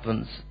that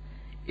happens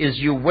is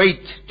you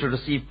wait to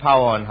receive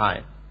power on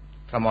high,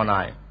 from on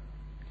high.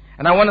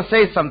 And I want to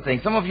say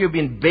something. Some of you have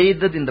been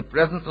bathed in the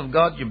presence of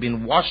God. You've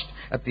been washed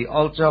at the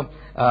altar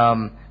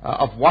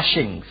of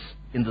washings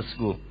in the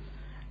school.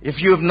 If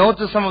you have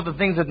noticed some of the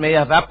things that may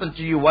have happened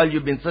to you while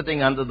you've been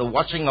sitting under the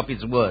washing of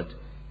His Word.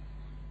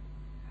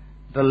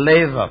 The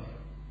laver.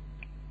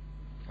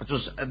 It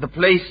was the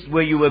place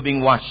where you were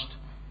being washed.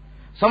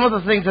 Some of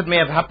the things that may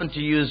have happened to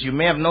you is you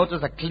may have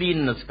noticed a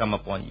cleanness come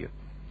upon you.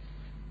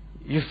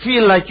 You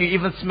feel like you're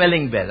even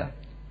smelling better.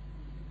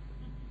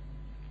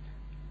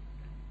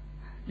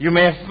 You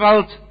may have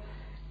felt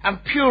a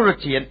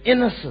purity, an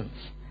innocence,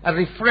 a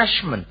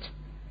refreshment.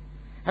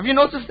 Have you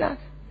noticed that?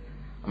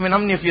 I mean, how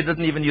many of you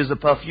didn't even use a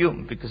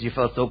perfume because you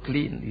felt so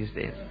clean these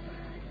days?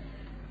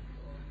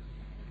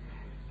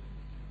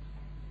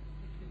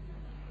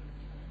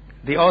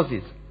 The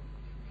Aussies.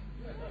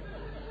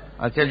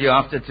 I'll tell you,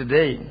 after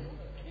today,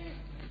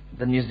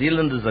 the New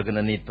Zealanders are going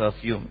to need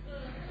perfume.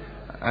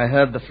 I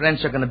heard the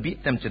French are going to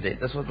beat them today.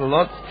 That's what the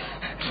Lord...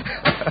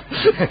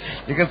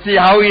 You can see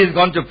how He is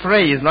going to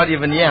pray. He's not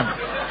even here.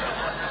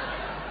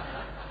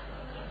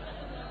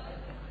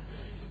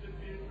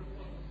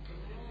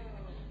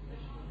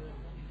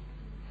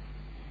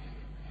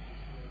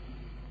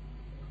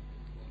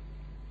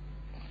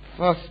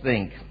 First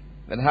thing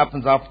that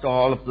happens after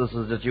all of this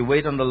is that you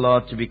wait on the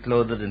Lord to be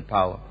clothed in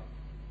power.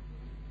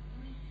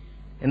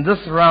 In this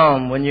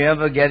realm, when you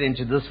ever get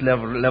into this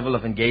level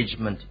of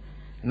engagement,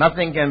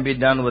 nothing can be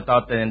done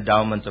without the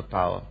endowment of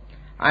power.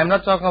 I'm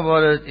not talking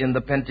about it in the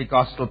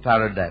Pentecostal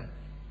paradigm,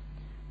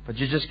 but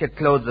you just get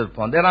clothed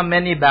upon. There are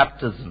many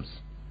baptisms.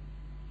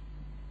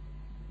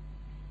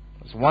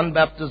 There's one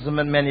baptism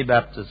and many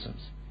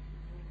baptisms.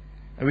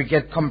 And we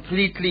get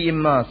completely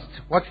immersed.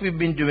 What we've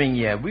been doing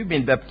here, we've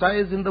been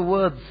baptized in the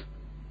words,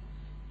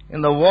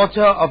 in the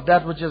water of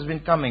that which has been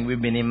coming. We've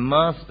been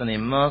immersed and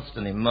immersed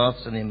and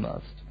immersed and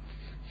immersed.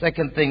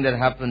 Second thing that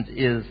happened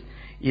is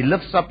He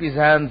lifts up His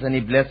hands and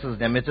He blesses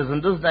them. It is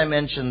in this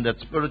dimension that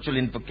spiritual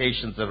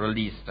invocations are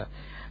released.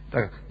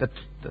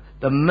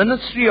 The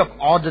ministry of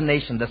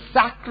ordination, the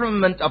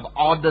sacrament of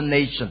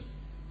ordination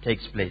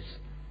takes place.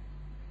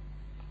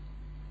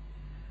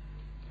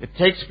 It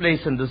takes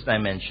place in this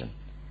dimension,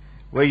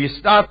 where you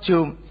start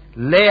to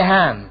lay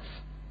hands,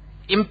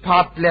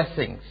 impart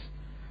blessings,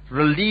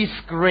 release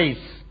grace,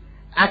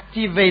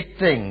 activate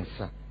things,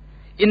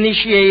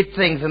 initiate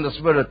things in the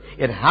Spirit.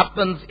 It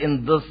happens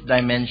in this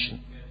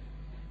dimension.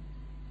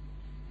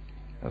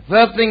 The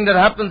third thing that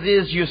happens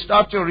is you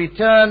start to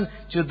return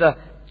to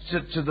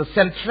the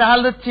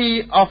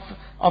centrality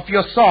of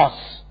your source.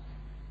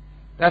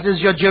 That is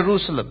your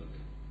Jerusalem.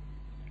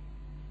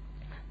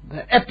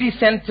 The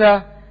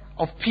epicenter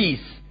of peace.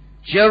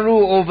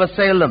 Jeru over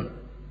Salem.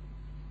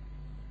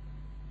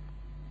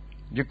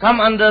 You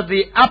come under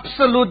the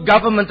absolute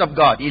government of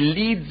God. He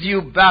leads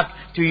you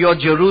back to your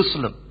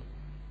Jerusalem.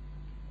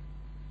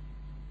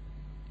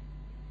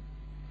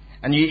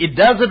 And He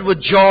does it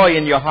with joy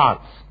in your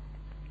hearts.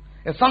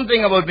 There's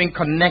something about being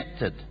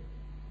connected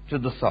to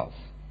the source.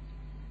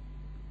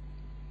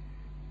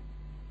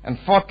 And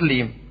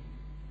fourthly,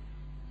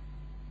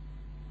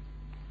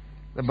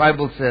 the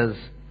Bible says,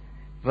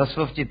 verse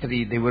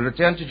 53, they will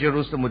return to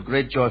Jerusalem with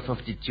great joy,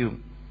 52.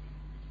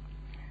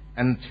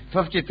 And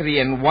 53,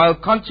 and while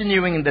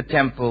continuing in the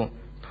temple,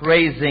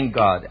 praising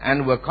God.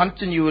 And were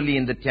continually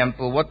in the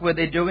temple. What were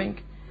they doing?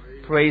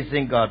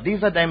 Praising God.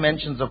 These are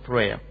dimensions of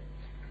prayer.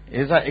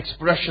 These are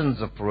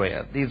expressions of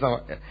prayer. These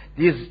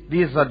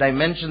are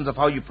dimensions of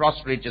how you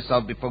prostrate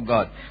yourself before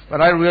God. But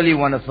I really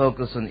want to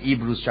focus on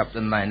Hebrews chapter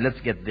 9. Let's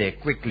get there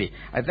quickly.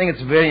 I think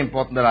it's very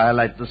important that I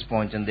highlight this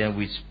point and then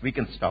we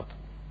can stop.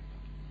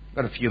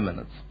 Got a few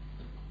minutes.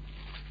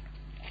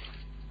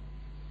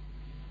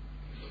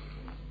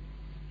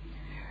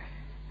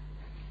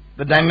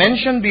 The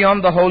dimension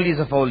beyond the holies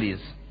of holies.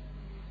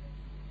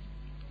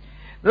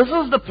 This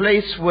is the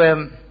place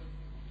where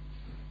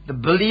the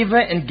believer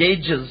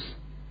engages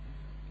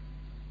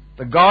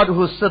the God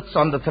who sits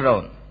on the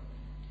throne.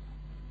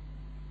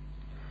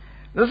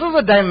 This is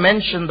a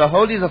dimension, the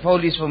holies of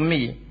holies for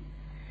me,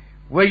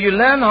 where you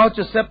learn how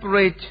to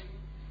separate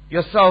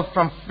yourself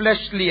from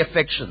fleshly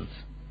affections.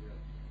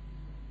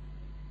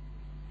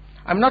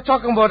 I'm not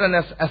talking about an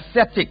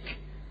ascetic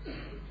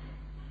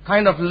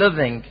kind of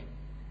living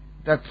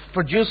that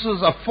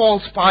produces a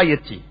false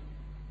piety.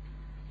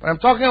 But I'm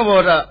talking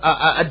about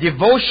a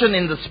devotion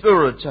in the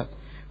Spirit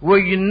where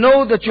you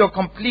know that you're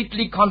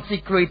completely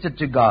consecrated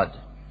to God.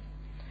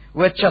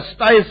 Where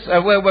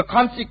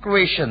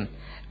consecration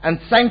and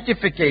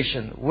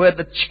sanctification, where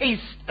the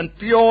chaste and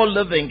pure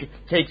living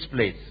takes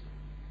place.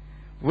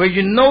 Where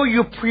you know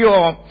you're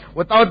pure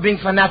without being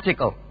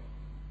fanatical.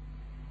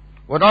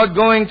 Without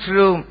going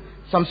through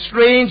some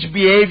strange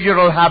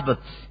behavioral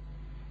habits.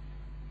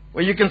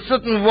 Where you can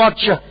sit and watch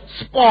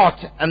sport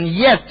and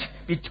yet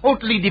be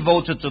totally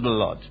devoted to the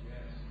Lord.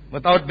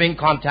 Without being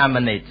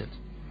contaminated.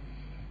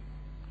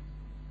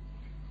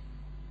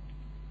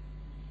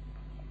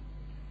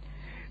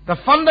 The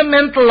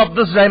fundamental of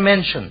this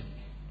dimension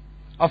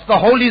of the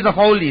holies of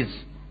holies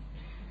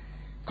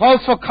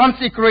calls for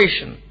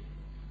consecration,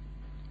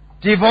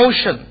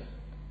 devotion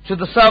to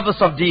the service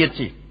of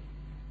deity.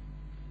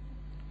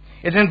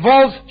 It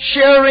involves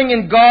sharing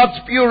in God's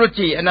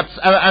purity and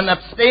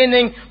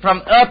abstaining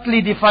from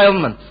earthly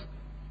defilements.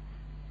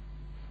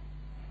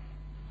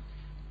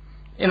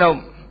 You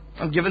know,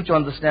 I'm given to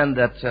understand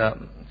that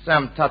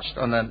Sam touched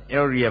on an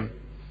area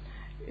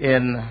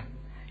in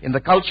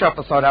the culture of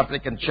the South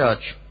African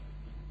church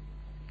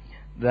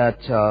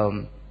that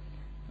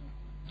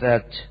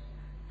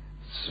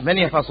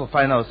many of us will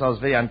find ourselves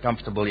very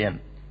uncomfortable in.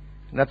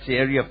 And that's the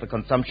area of the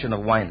consumption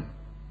of wine.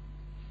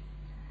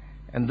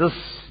 And this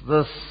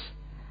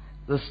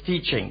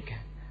teaching,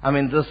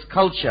 this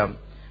culture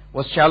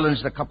was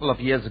challenged a couple of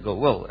years ago,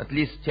 well, at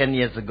least 10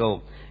 years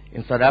ago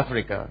in South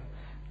Africa.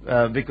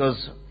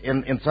 Because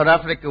in South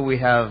Africa we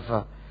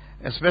have,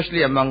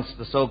 especially amongst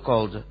the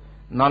so-called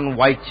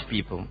non-white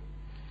people,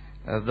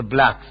 the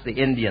blacks, the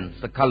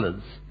Indians, the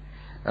colors,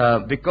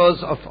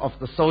 because of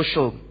the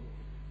social,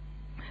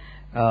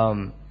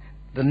 the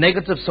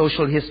negative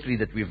social history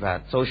that we've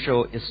had,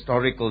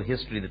 socio-historical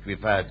history that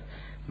we've had,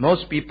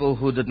 most people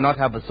who did not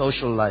have a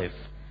social life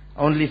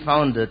only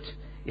found it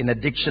in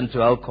addiction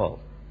to alcohol.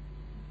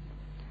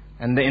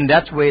 And in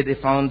that way they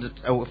found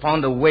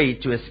a way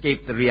to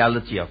escape the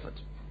reality of it.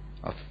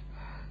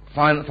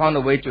 Found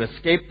a way to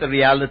escape the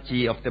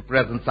reality of their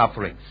present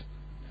sufferings.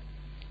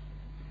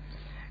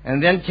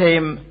 And then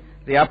came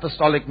the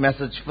apostolic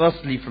message,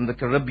 firstly from the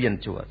Caribbean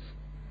to us.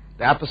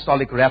 The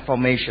apostolic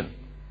reformation.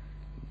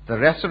 The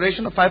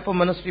restoration of fivefold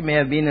ministry may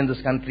have been in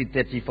this country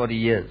 30, 40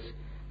 years.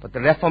 But the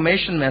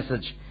reformation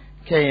message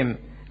came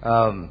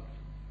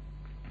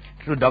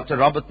through Dr.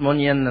 Robert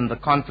Munyan and the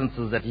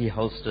conferences that he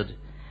hosted,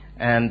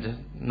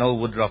 and Noel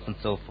Woodruff and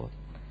so forth.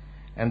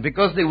 And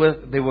because they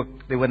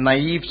were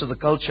naive to the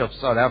culture of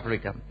South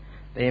Africa,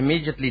 they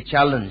immediately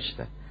challenged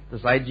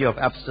this idea of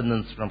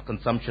abstinence from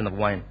consumption of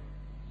wine.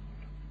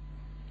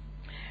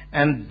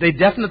 And they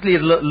definitely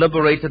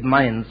liberated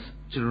minds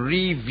to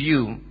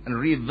review and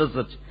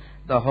revisit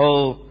the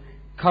whole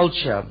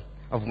culture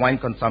of wine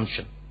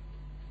consumption.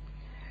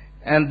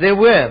 And there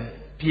were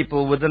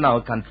people within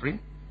our country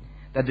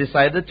that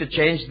decided to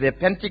change their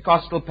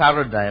Pentecostal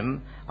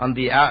paradigm on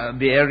the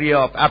area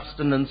of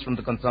abstinence from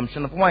the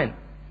consumption of wine.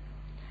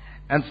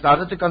 And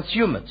started to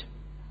consume it.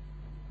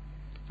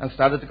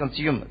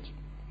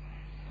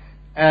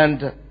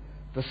 And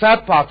the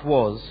sad part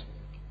was,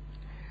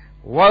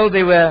 while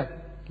they were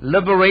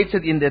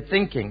liberated in their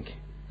thinking,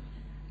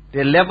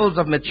 their levels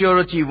of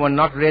maturity were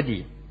not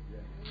ready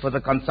for the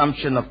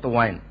consumption of the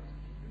wine.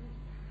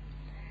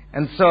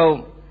 And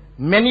so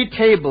many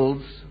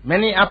tables,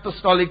 many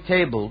apostolic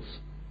tables,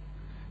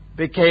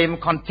 became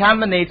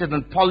contaminated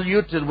and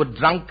polluted with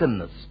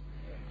drunkenness.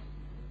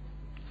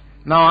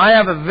 Now, I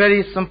have a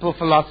very simple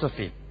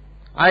philosophy.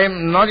 I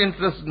am not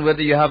interested in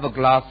whether you have a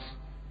glass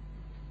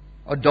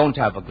or don't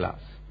have a glass.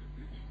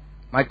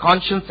 My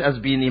conscience has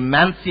been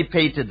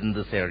emancipated in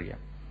this area.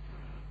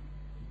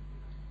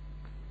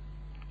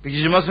 Because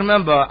you must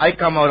remember, I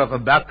come out of a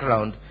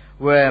background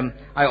where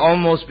I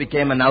almost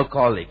became an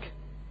alcoholic.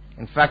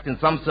 In fact, in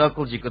some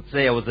circles you could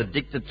say I was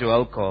addicted to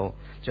alcohol,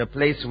 to a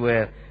place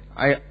where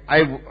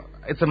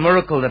it's a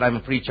miracle that I'm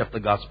a preacher of the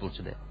gospel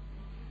today.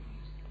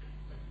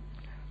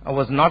 I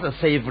was not a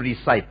savory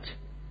sight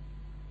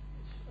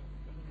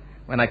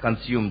when I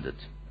consumed it.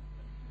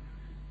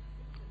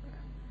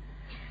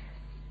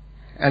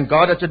 And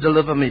God had to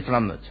deliver me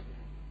from it.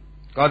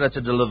 God had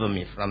to deliver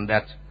me from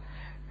that.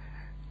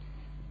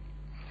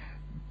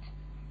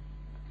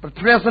 But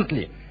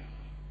presently,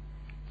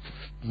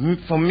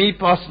 for me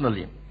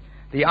personally,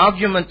 the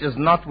argument is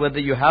not whether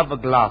you have a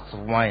glass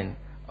of wine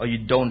or you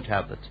don't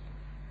have it.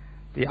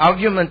 The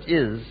argument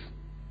is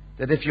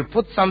that if you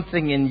put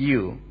something in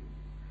you,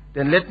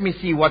 then let me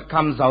see what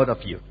comes out of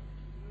you.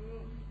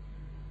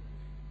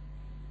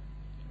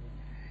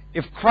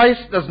 If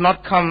Christ does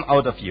not come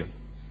out of you,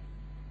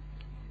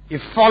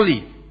 if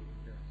folly,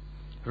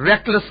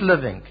 reckless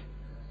living,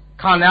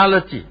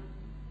 carnality,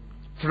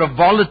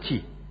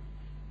 frivolity,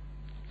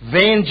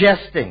 vain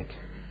jesting,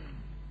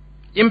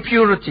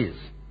 impurities,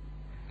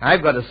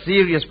 I've got a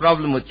serious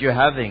problem with you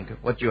having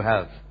what you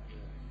have.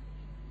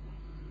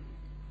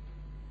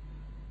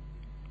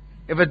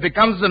 If it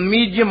becomes a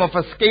medium of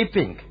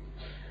escaping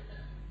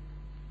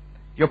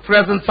your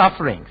present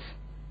sufferings,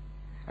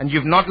 and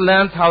you've not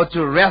learned how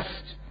to rest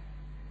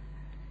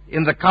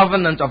in the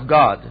covenant of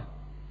God,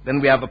 then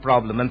we have a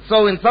problem. And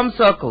so in some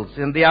circles,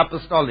 in the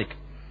Apostolic,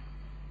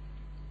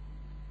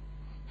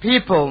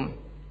 people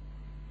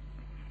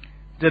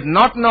did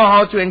not know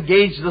how to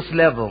engage this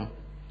level.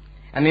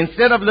 And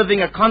instead of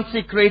living a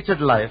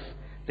consecrated life,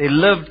 they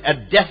lived a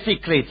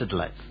desecrated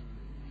life.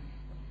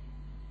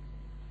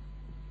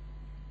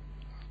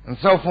 And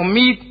so for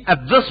me,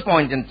 at this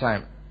point in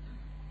time,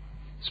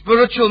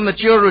 spiritual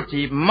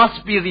maturity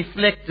must be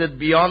reflected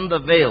beyond the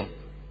veil.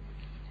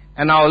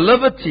 And our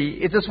liberty,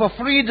 it is for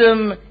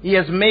freedom He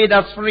has made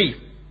us free.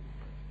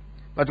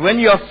 But when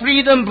your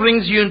freedom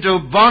brings you into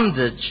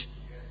bondage,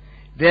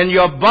 then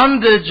your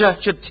bondage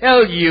should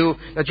tell you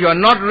that you are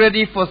not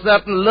ready for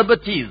certain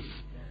liberties.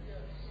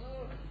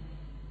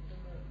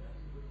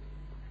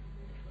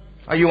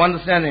 Are you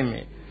understanding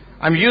me?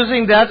 I'm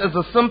using that as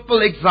a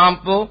simple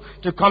example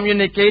to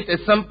communicate a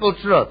simple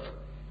truth.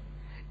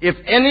 If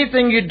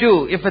anything you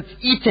do, if it's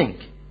eating,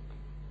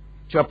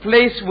 to a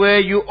place where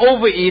you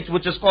overeat,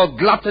 which is called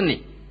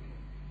gluttony,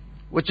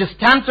 which is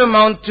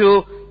tantamount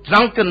to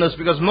drunkenness,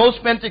 because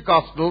most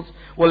Pentecostals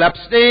will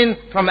abstain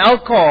from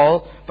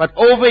alcohol but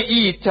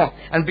overeat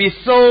and be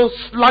so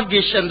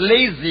sluggish and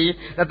lazy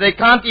that they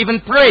can't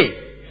even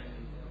pray.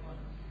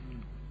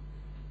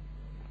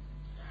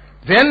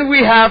 Then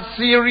we have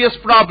serious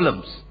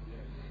problems.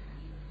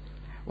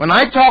 When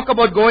I talk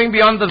about going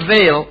beyond the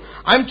veil,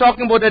 I'm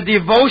talking about a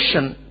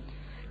devotion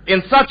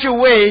in such a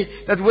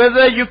way that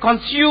whether you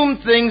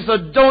consume things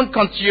or don't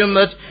consume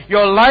it,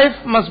 your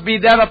life must be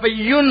that of a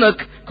eunuch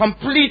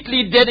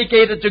completely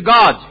dedicated to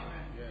God.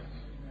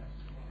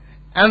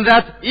 And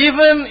that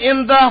even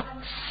in the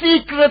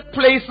secret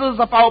places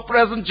of our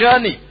present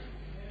journey,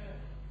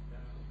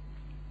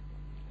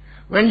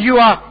 when you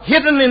are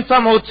hidden in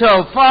some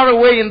hotel far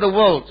away in the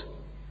world,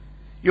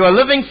 you are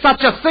living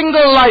such a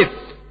single life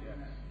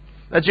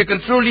that you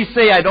can truly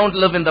say, I don't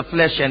live in the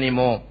flesh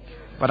anymore,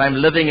 but I'm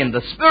living in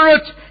the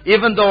Spirit,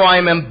 even though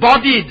I'm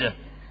embodied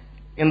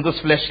in this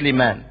fleshly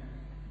man.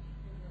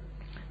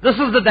 This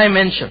is the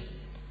dimension.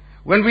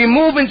 When we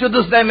move into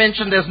this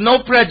dimension, there's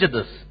no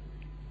prejudice.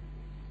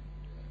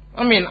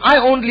 I mean, I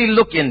only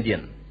look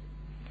Indian.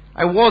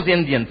 I was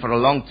Indian for a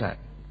long time,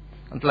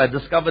 until I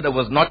discovered I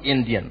was not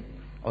Indian.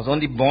 I was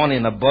only born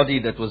in a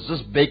body that was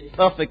just baked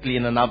perfectly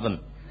in an oven.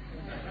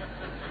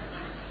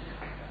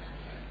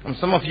 And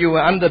some of you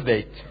were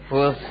underbaked,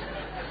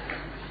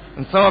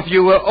 and some of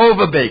you were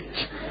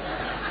overbaked.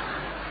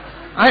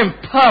 I'm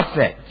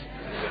perfect.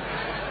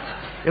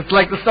 It's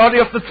like the story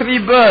of the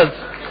 3 birds.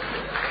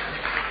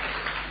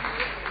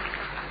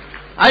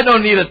 I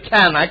don't need a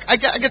tan. I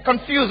get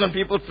confused when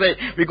people say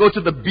we go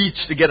to the beach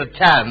to get a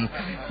tan.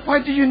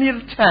 Why do you need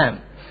a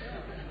tan?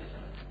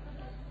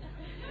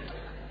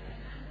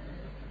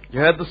 You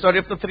heard the story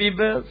of the 3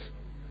 bears?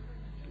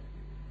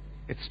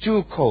 It's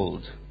too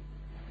cold.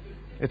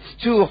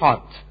 It's too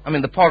hot. I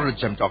mean, the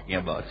porridge I'm talking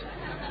about.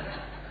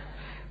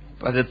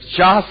 But it's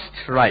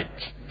just right.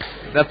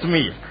 That's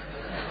me.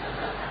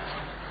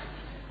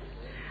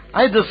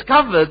 I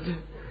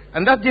discovered,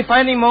 and that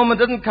defining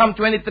moment didn't come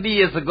 23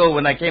 years ago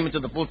when I came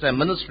into the full-time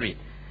ministry.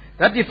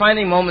 That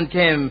defining moment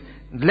came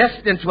less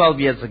than 12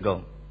 years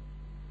ago,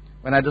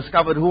 when I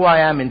discovered who I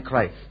am in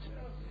Christ.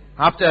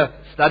 After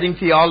studying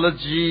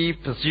theology,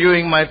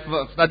 pursuing my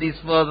studies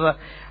further,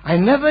 I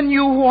never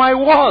knew who I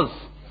was.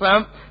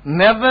 Sam,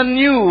 never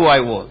knew who I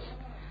was.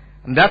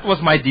 And that was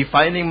my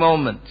defining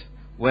moment,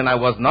 when I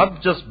was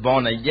not just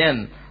born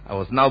again, I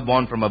was now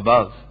born from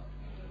above.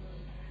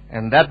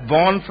 And that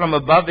born from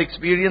above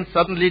experience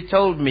suddenly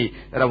told me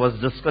that I was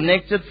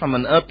disconnected from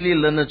an earthly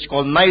lineage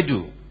called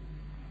Naidoo.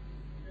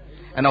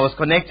 And I was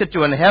connected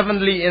to an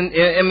heavenly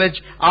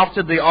image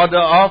after the order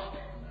of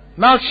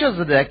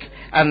Melchizedek.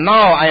 And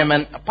now I am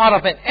a part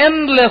of an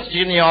endless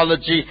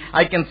genealogy.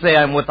 I can say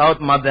I am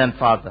without mother and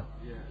father.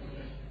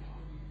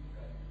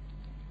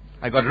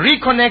 I got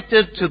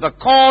reconnected to the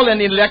call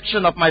and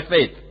election of my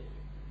faith.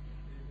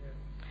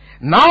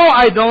 Now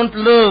I don't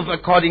live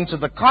according to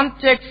the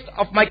context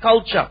of my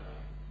culture,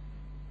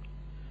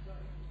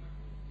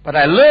 but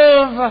I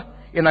live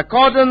in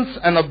accordance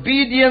and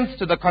obedience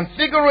to the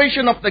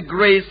configuration of the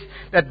grace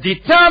that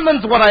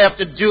determines what I have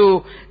to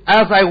do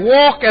as I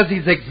walk as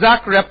His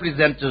exact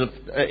representative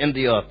in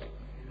the earth.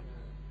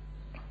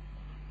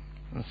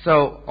 And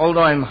so,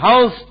 although I'm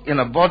housed in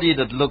a body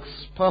that looks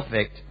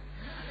perfect,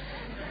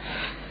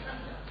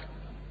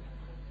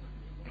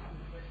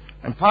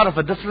 I'm part of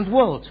a different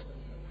world.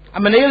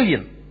 I'm an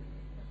alien,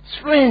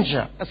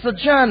 stranger, a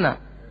sojourner.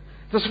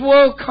 This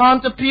world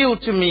can't appeal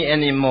to me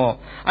anymore.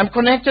 I'm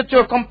connected to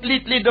a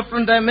completely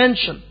different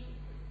dimension.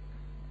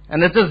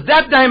 And it is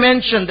that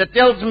dimension that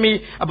tells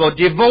me about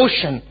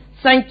devotion,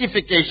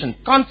 sanctification,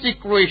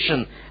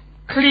 consecration,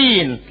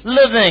 clean,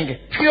 living,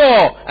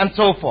 pure, and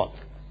so forth.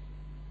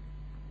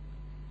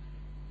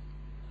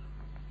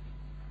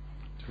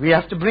 We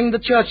have to bring the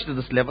church to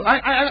this level.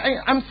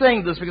 I'm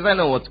saying this because I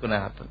know what's going to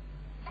happen.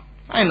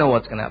 I know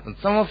what's going to happen.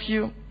 Some of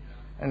you,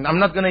 and I'm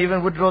not going to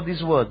even withdraw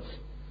these words,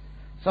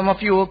 some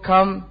of you will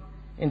come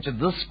into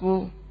this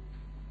school,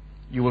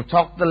 you will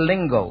talk the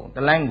lingo,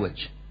 the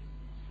language.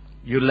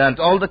 You learned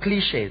all the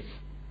cliches.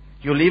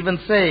 You'll even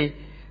say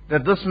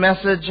that this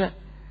message,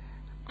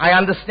 I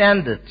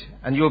understand it.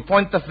 And you'll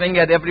point the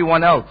finger at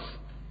everyone else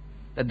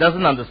that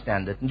doesn't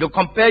understand it. And you'll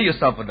compare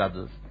yourself with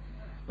others.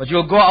 But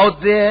you'll go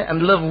out there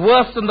and live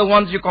worse than the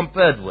ones you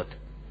compared with.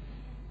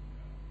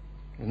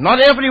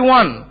 Not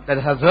everyone that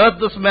has heard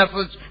this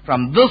message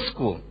from this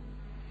school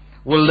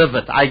will live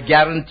it. I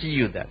guarantee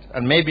you that.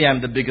 And maybe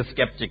I'm the biggest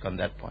skeptic on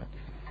that point.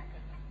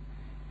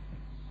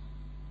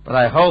 But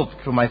I hope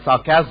through my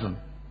sarcasm,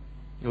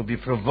 you'll be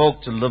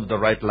provoked to live the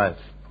right life.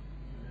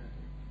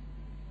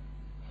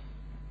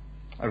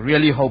 I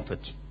really hope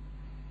it.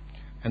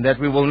 And that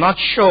we will not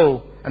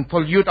show and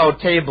pollute our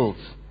tables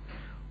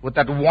with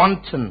that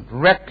wanton,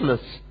 reckless,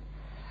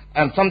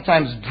 and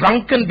sometimes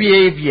drunken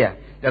behavior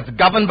that's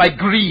governed by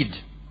greed,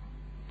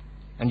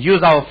 and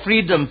use our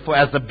freedom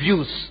as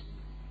abuse,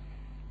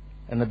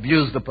 and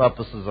abuse the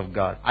purposes of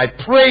God. I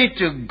pray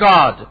to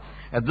God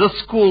that this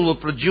school will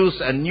produce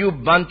a new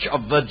bunch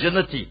of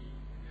virginity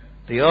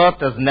the earth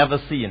has never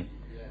seen.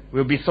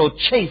 We'll be so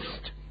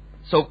chaste,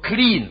 so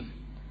clean,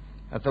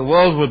 that the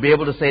world will be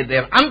able to say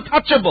they're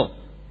untouchable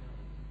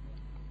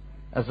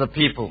as a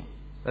people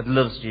that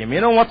lives to Him.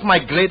 You know what's my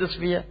greatest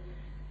fear?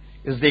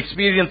 Is the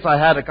experience I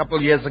had a couple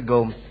of years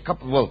ago,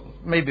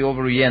 maybe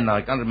over a year now,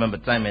 I can't remember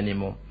time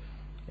anymore.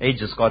 Age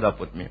has caught up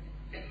with me.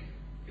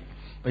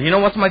 But you know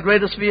what's my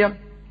greatest fear?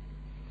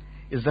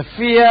 Is the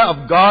fear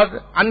of God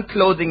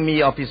unclothing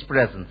me of His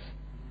presence.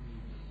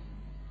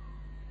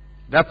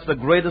 That's the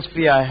greatest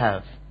fear I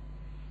have.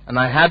 And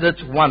I had it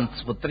once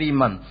for 3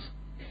 months.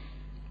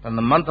 From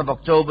the month of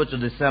October to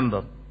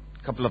December,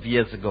 a couple of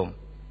years ago.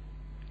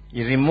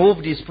 He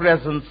removed His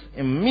presence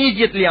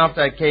immediately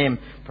after I came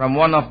from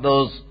one of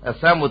those, as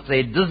some would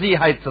say, dizzy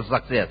heights of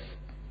success.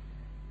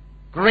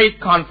 Great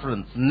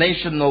conference,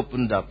 nation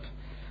opened up,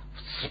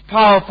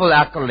 powerful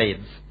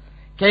accolades.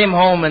 Came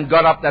home and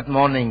got up that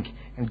morning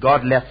and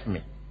God left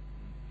me.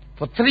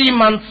 For 3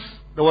 months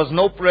there was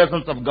no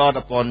presence of God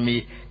upon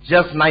me,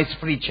 just nice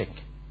preaching,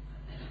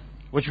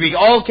 which we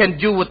all can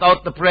do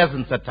without the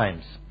presence at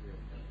times.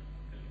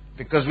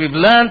 Because we've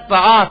learned the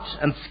art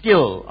and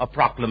skill of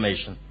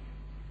proclamation.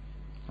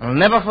 I'll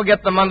never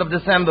forget the month of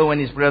December when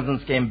His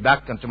presence came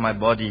back into my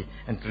body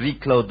and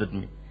reclothed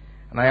me.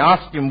 And I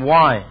asked Him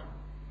why.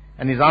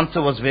 And His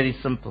answer was very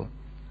simple.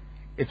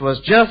 It was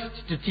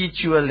just to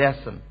teach you a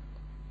lesson.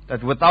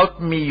 That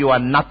without me you are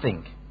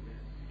nothing.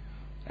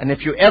 And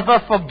if you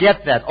ever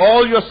forget that,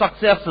 all your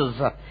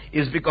successes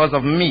is because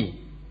of me.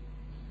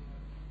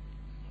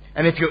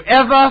 And if you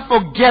ever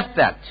forget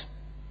that,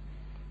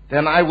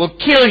 then I will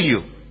kill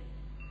you.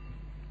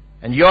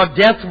 And your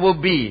death will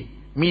be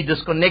me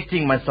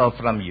disconnecting myself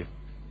from you.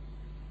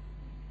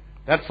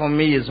 That for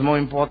me is more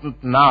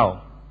important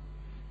now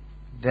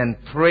than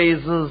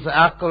praises,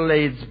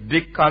 accolades,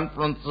 big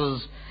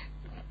conferences,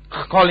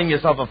 calling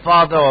yourself a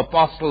father or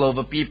apostle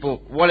over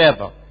people,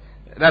 whatever.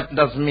 That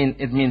doesn't mean,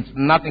 it means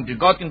nothing to you.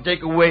 God can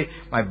take away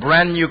my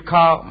brand new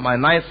car, my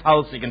nice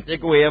house, He can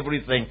take away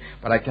everything,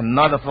 but I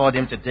cannot afford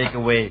Him to take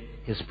away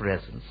His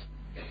presence.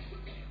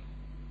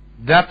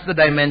 That's the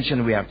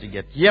dimension we have to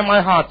get. Hear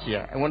my heart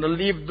here. I want to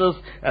leave this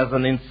as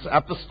an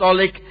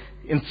apostolic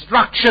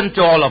instruction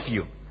to all of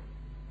you.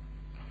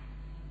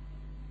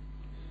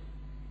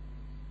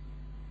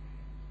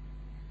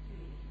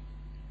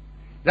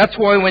 That's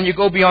why when you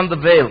go beyond the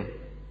veil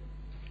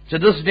to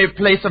this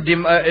place of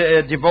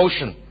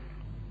devotion,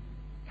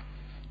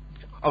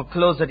 I'll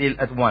close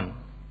at 1.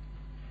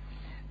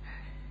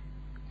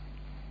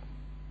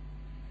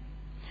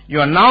 You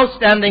are now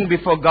standing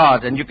before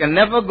God, and you can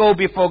never go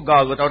before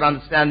God without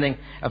understanding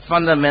a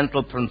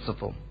fundamental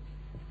principle.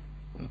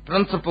 The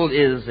principle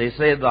is, they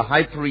say the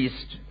high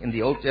priest in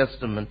the Old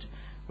Testament,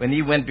 when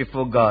he went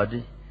before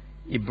God,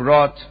 he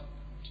brought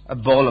a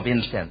bowl of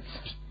incense.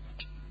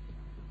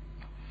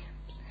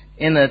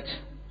 In it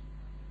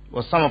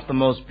was some of the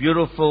most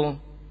beautiful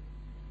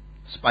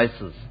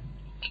spices,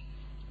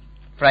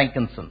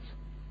 frankincense,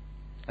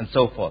 and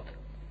so forth.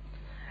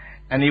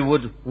 And he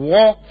would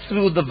walk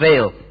through the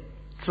veil,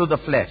 through the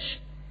flesh,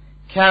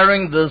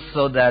 carrying this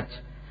so that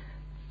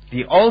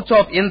the altar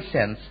of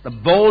incense, the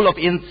bowl of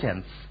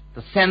incense,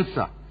 the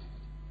censer,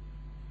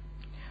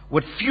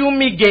 would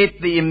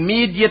fumigate the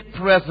immediate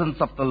presence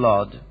of the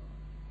Lord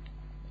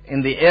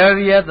in the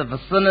area, the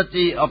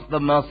vicinity of the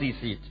mercy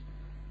seat,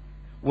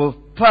 will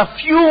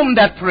perfume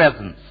that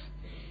presence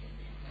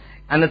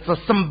And it's a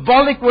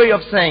symbolic way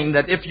of saying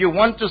that if you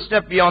want to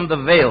step beyond the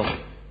veil,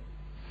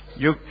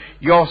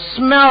 your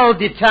smell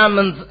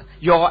determines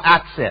your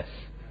access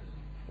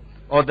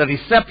or the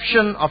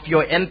reception of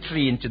your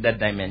entry into that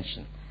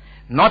dimension.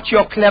 Not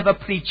your clever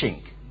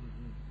preaching,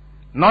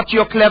 not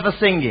your clever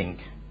singing,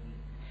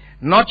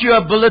 not your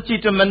ability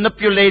to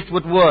manipulate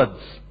with words.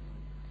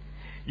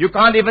 You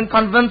can't even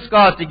convince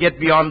God to get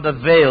beyond the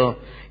veil.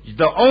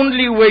 The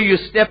only way you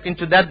step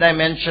into that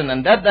dimension,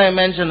 and that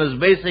dimension is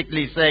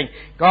basically saying,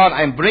 God,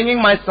 I'm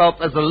bringing myself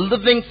as a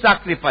living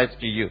sacrifice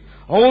to you,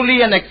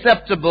 holy and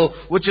acceptable,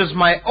 which is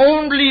my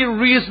only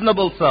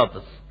reasonable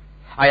service.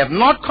 I have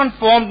not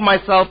conformed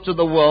myself to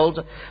the world,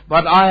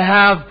 but I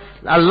have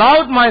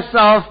allowed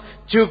myself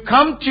to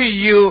come to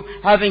you,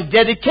 having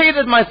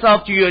dedicated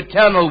myself to your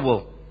eternal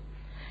will.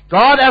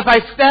 God, as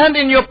I stand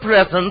in your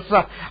presence,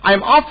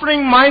 I'm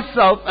offering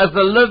myself as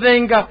a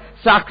living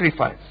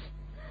sacrifice.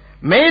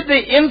 May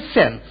the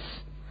incense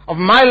of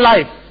my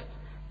life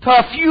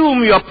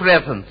perfume your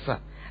presence.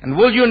 And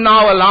will you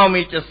now allow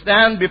me to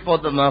stand before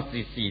the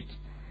mercy seat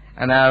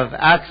and have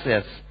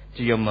access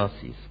to your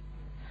mercies?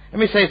 Let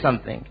me say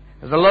something.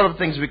 There's a lot of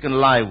things we can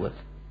lie with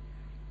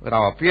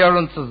our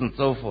appearances and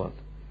so forth.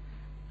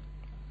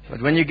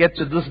 But when you get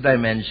to this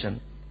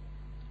dimension,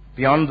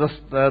 beyond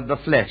the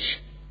flesh,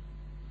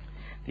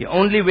 the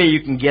only way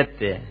you can get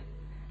there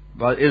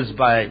is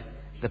by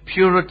the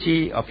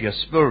purity of your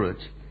spirit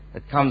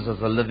that comes as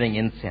a living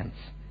incense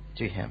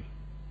to Him.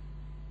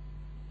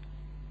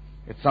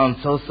 It sounds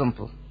so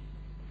simple.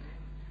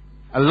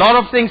 A lot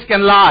of things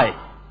can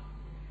lie,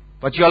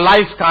 but your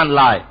life can't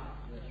lie.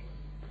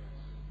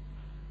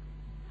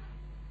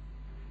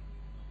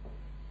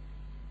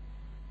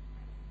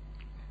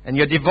 And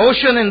your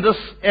devotion in this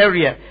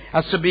area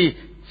has to be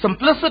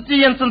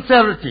simplicity and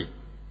sincerity.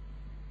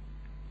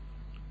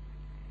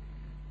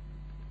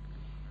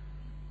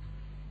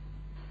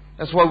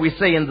 That's what we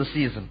say in the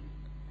season.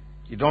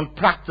 You don't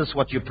practice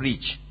what you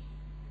preach.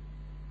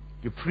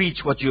 You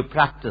preach what you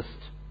practiced.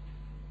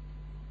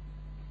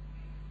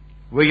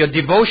 Where your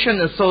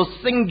devotion is so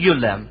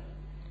singular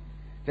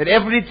that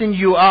everything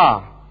you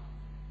are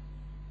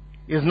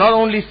is not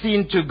only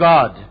seen to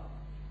God,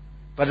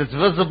 but it's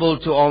visible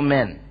to all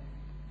men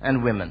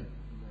and women.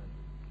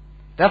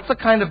 That's the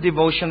kind of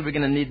devotion we're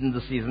going to need in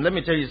the season. Let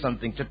me tell you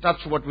something. To touch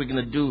what we're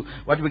going to do,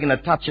 what we're going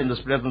to touch in this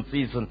present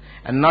season,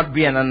 and not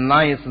be an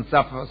Ananias and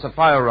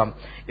Sapphira,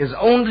 is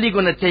only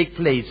going to take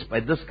place by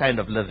this kind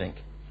of living.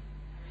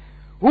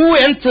 Who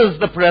enters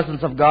the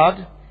presence of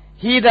God?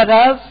 He that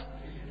has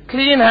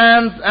clean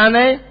hands and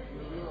a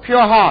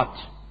pure heart.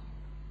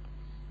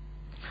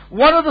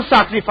 What are the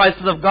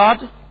sacrifices of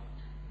God?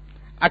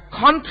 A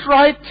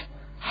contrite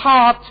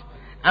heart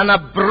and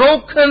a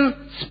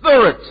broken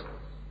spirit.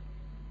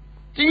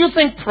 Do you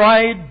think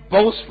pride,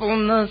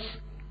 boastfulness,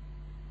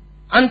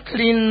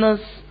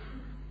 uncleanness,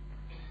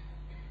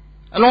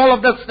 and all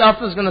of that stuff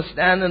is going to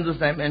stand in this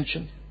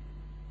dimension?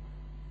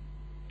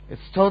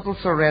 It's total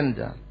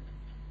surrender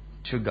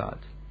to God.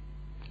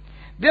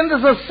 Then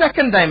there's a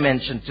second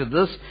dimension to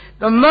this.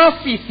 The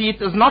mercy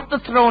seat is not the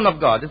throne of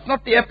God. It's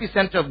not the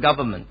epicenter of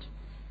government.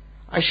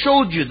 I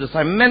showed you this.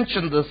 I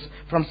mentioned this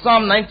from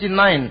Psalm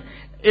 99.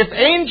 If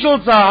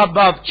angels are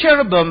above,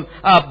 cherubim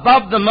are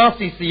above the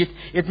mercy seat,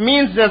 it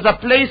means there's a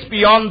place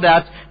beyond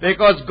that,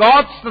 because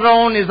God's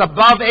throne is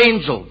above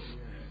angels.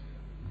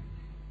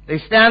 They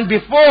stand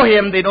before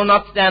Him, they do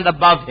not stand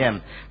above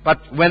Him.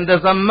 But when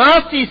there's a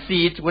mercy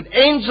seat with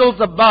angels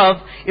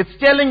above, it's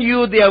telling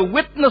you they are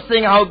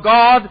witnessing how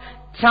God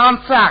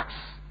transacts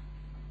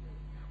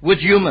with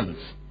humans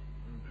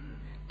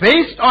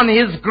based on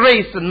His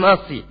grace and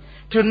mercy.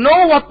 To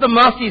know what the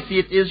mercy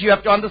seat is, you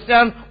have to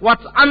understand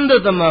what's under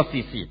the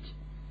mercy seat.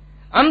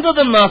 Under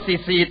the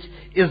mercy seat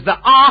is the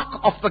Ark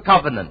of the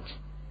Covenant.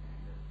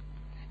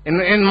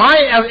 In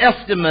my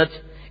estimate,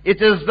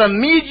 it is the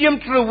medium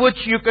through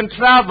which you can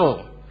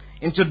travel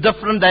into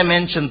different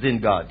dimensions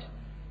in God.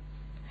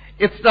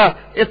 It's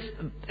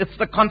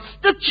the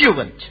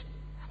constituent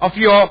of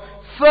your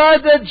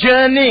further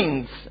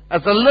journeyings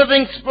as a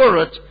living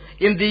spirit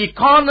in the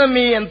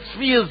economy and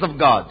spheres of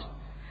God.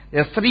 There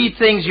are three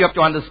things you have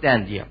to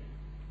understand here.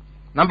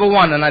 Number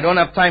one, and I don't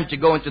have time to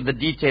go into the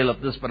detail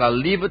of this, but I'll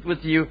leave it with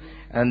you,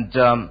 and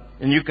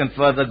you can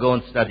further go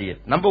and study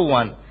it. Number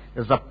one,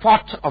 there's a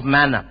pot of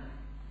manna.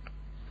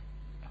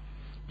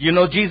 You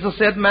know, Jesus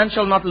said, man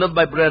shall not live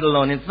by bread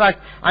alone. In fact,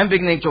 I'm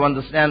beginning to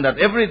understand that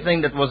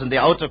everything that was in the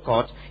outer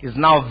court is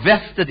now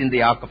vested in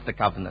the Ark of the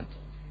Covenant.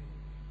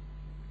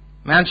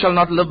 Man shall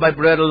not live by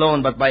bread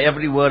alone, but by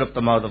every word of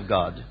the mouth of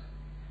God.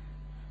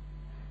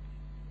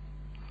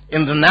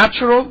 In the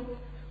natural,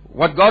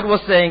 what God was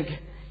saying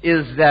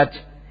is that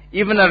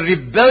even a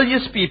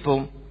rebellious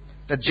people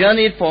that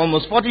journeyed for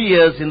almost 40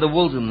 years in the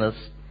wilderness,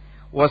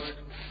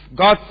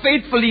 God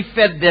faithfully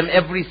fed them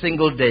every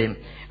single day.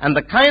 And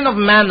the kind of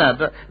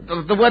manna,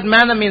 the word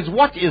manna means,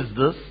 what is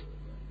this?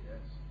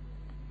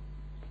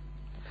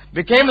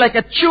 Became like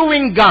a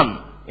chewing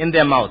gum in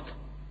their mouth.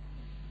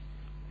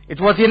 It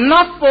was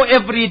enough for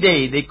every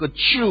day. They could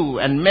chew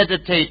and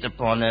meditate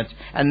upon it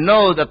and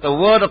know that the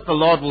word of the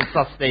Lord will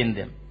sustain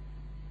them.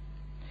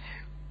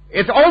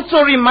 It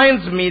also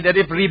reminds me that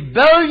if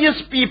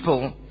rebellious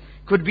people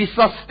could be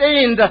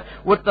sustained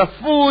with the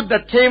food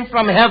that came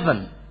from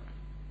heaven,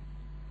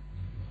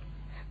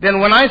 then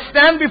when I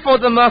stand before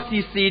the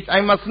mercy seat,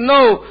 I must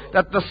know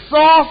that the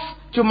source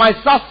to my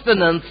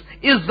sustenance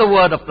is the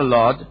word of the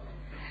Lord.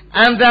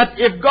 And that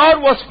if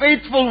God was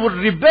faithful with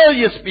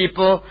rebellious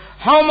people,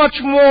 how much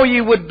more He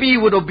would be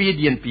with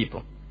obedient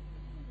people.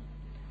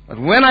 But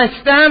when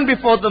I stand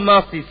before the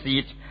mercy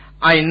seat,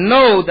 I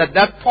know that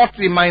that pot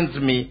reminds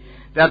me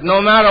that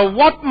no matter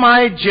what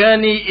my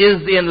journey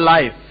is in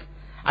life,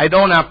 I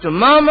don't have to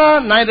murmur,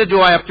 neither do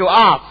I have to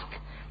ask.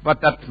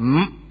 But that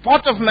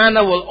pot of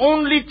manna will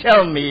only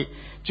tell me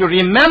to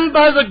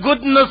remember the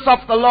goodness of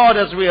the Lord,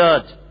 as we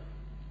heard.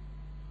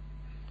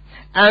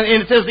 And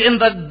it says, in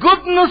the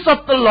goodness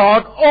of the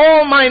Lord,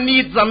 all my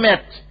needs are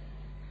met.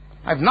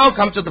 I've now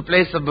come to the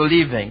place of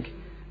believing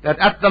that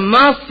at the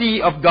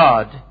mercy of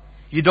God,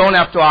 you don't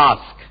have to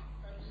ask.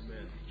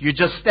 You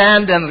just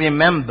stand and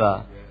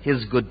remember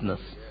His goodness.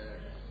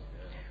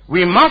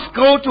 We must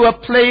go to a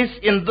place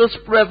in this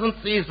present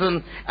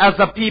season as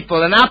a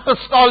people, an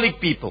apostolic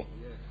people,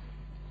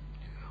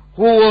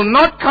 who will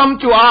not come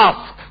to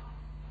ask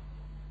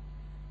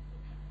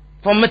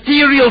for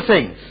material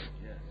things,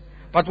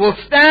 but will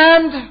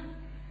stand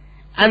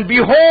and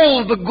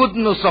behold the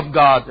goodness of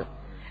God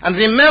and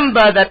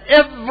remember that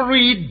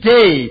every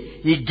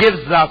day He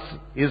gives us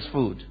His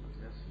food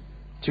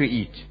to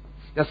eat.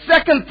 The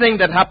second thing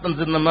that happens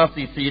in the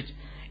mercy seat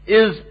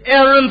is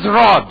Aaron's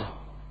rod.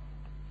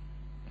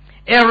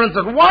 Aaron's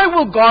rod. Why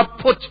will God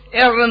put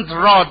Aaron's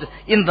rod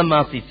in the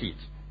mercy seat?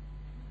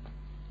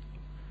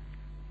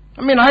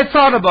 I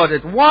thought about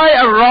it. Why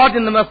a rod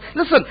in the mercy?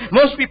 Listen,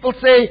 most people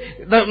say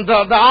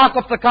the Ark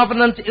of the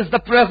Covenant is the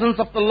presence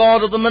of the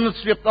Lord or the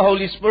ministry of the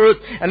Holy Spirit.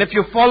 And if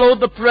you follow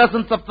the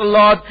presence of the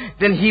Lord,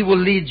 then He will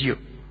lead you.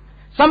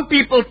 Some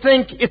people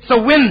think it's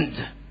a wind.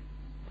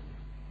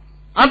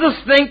 Others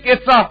think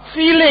it's a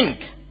feeling.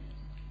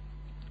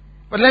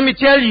 But let me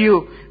tell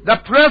you, the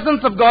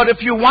presence of God,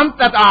 if you want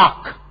that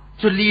ark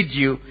to lead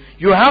you,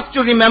 you have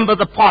to remember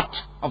the pot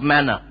of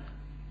manna.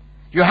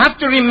 You have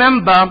to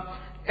remember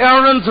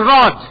Aaron's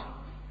rod.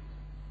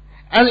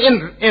 And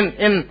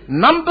in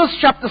Numbers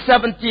chapter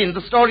 17,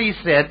 the story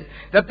said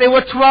that there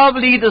were 12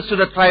 leaders to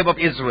the tribe of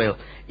Israel.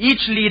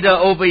 Each leader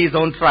over his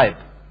own tribe.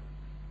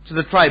 To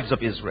the tribes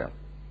of Israel.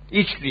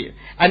 Each leader.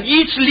 And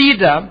each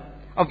leader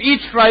of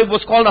each tribe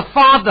was called a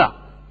father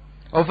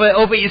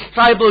over his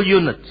tribal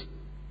unit.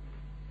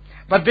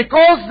 But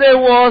because there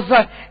was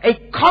a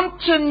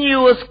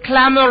continuous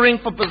clamoring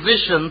for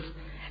positions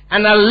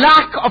and a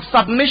lack of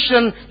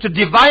submission to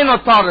divine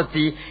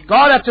authority,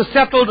 God had to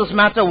settle this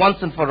matter once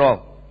and for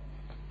all.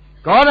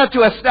 God had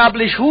to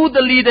establish who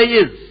the leader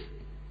is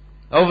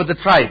over the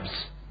tribes,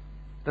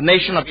 the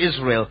nation of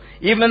Israel,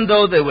 even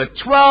though there were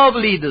 12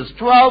 leaders,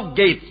 12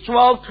 gates,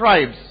 12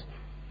 tribes.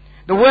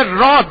 The word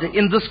rod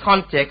in this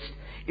context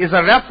is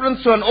a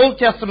reference to an Old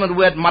Testament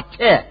word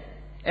mateh,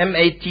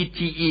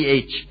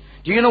 M-A-T-T-E-H.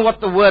 Do you know what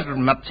the word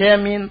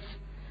mateh means?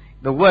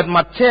 The word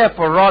mateh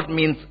for rod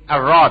means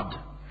a rod,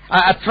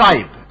 a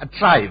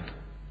tribe.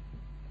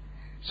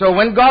 So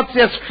when God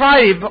says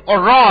tribe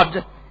or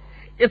rod,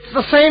 it's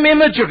the same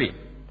imagery.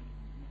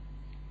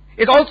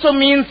 It also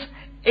means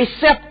a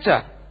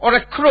scepter or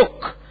a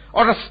crook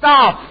or a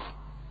staff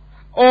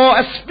or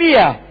a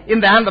spear in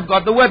the hand of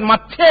God. The word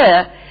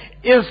mateh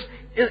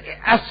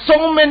has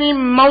so many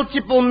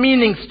multiple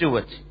meanings to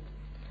it.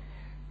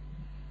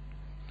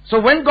 So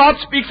when God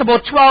speaks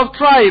about 12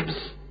 tribes,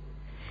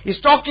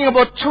 He's talking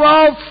about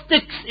 12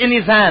 sticks in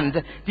His hand,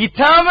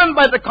 determined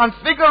by the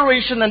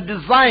configuration and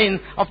design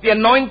of the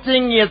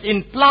anointing He has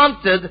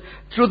implanted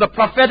through the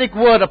prophetic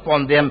word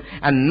upon them.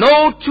 And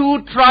no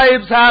two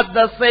tribes had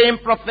the same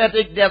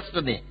prophetic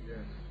destiny.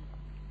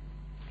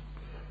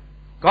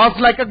 God's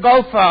like a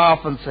golfer, I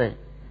often say.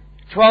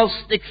 12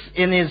 sticks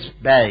in his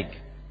bag.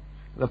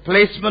 The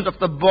placement of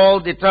the ball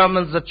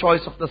determines the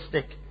choice of the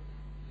stick.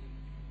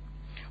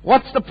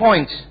 What's the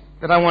point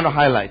that I want to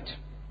highlight?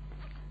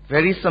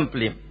 Very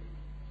simply,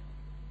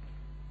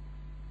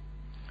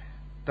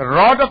 the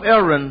rod of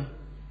Aaron,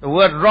 the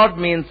word rod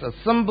means a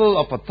symbol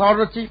of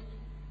authority,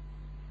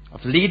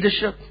 of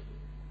leadership,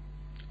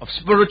 of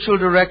spiritual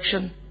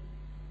direction,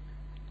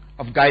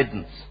 of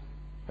guidance.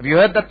 Have you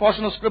heard that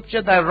portion of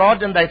scripture? Thy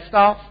rod and thy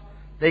staff,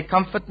 they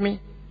comfort me.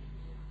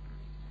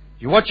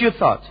 What you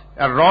thought?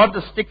 A rod,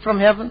 a stick from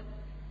heaven?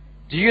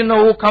 Do you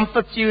know who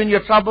comforts you in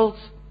your troubles?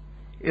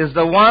 Is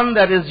the one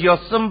that is your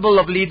symbol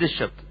of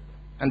leadership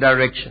and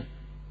direction.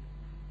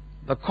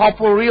 The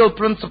corporeal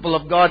principle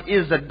of God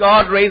is that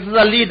God raises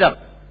a leader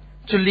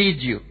to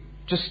lead you,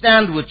 to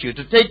stand with you,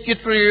 to take you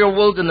through your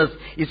wilderness.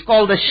 He's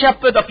called the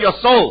shepherd of your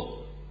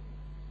soul.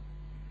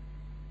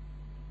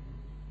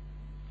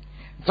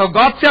 So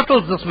God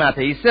settles this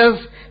matter. He says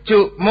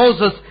to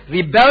Moses,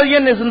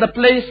 rebellion is in the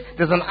place,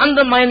 there's an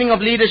undermining of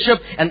leadership,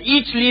 and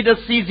each leader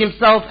sees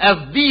himself as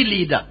the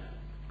leader.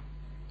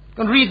 You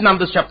can read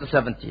Numbers chapter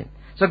 17.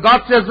 So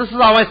God says, this is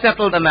how I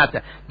settle the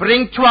matter.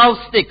 Bring 12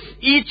 sticks,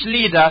 each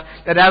leader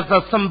that has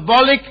a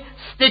symbolic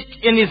stick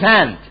in his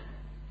hand.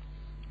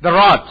 The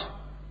rod.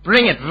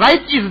 Bring it.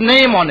 Write his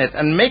name on it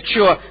and make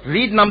sure,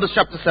 read Numbers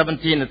chapter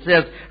 17. It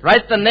says,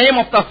 write the name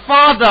of the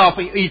father of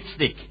each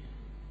stick.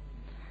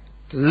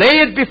 Lay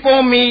it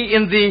before me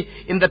in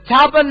the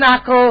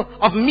tabernacle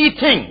of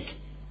meeting.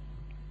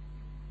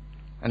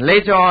 And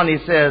later on he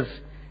says,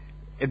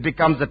 it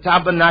becomes the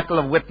tabernacle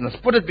of witness.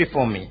 Put it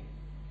before me.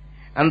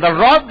 And the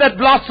rod that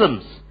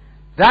blossoms,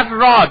 that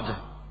rod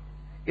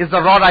is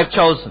the rod I've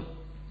chosen.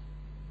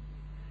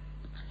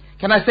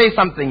 Can I say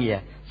something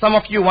here? Some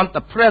of you want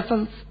the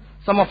presence.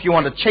 Some of you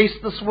want to chase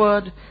this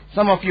word.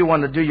 Some of you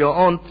want to do your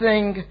own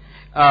thing.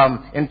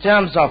 In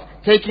terms of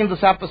taking this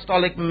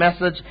apostolic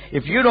message,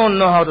 if you don't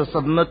know how to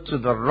submit to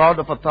the rod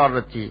of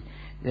authority,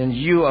 then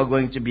you are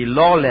going to be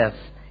lawless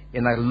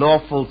in a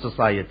lawful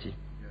society.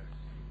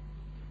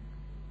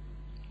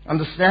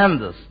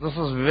 Understand this. This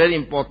is very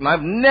important.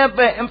 I've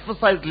never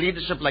emphasized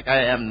leadership like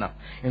I am now.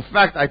 In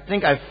fact, I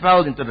think I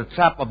fell into the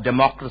trap of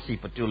democracy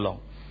for too long.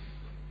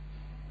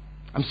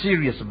 I'm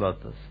serious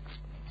about this.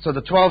 So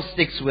the 12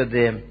 sticks were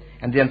there,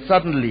 and then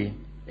suddenly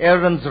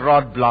Aaron's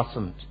rod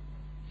blossomed.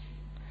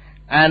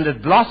 And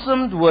it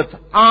blossomed with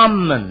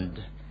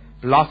almond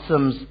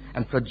blossoms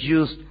and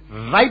produced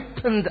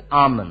ripened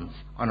almonds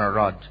on a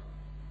rod.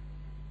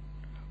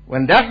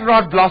 When that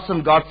rod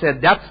blossomed, God said,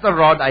 that's the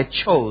rod I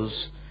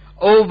chose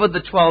over the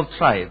 12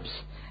 tribes.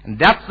 And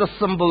that's the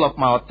symbol of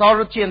my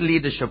authority and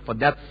leadership for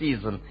that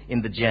season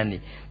in the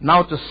journey.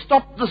 Now to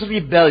stop this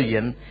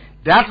rebellion,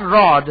 that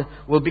rod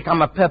will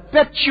become a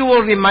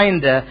perpetual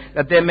reminder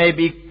that there may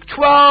be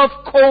 12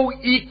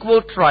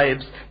 co-equal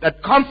tribes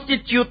that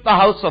constitute the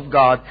house of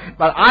God.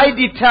 But I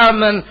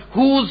determine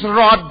whose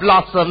rod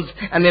blossoms,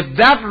 and if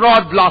that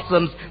rod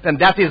blossoms, then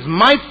that is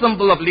my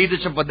symbol of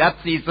leadership for that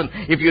season.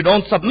 If you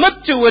don't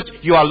submit to it,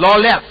 you are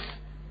lawless.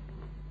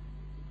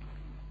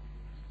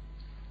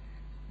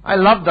 I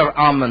love the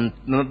almond,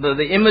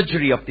 the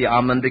imagery of the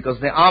almond,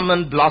 because the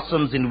almond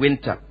blossoms in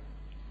winter.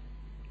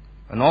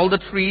 And all the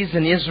trees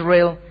in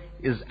Israel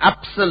is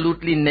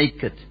absolutely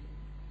naked,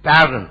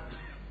 barren,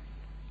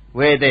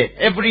 where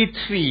every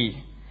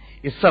tree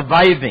is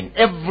surviving,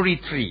 every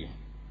tree,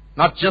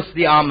 not just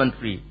the almond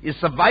tree, is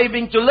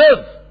surviving to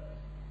live.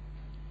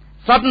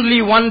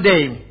 Suddenly one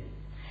day,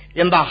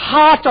 in the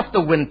heart of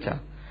the winter,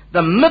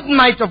 the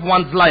midnight of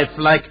one's life,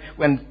 like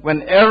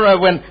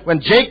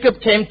when Jacob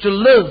came to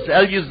Luz,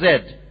 L-U-Z,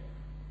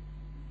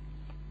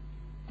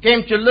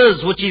 came to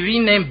Luz, which he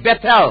renamed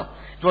Bethel.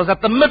 It was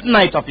at the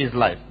midnight of his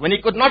life, when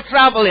he could not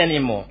travel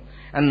anymore.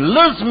 And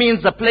Luz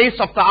means the place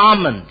of the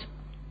almond.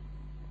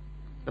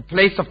 The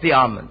place of the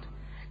almond.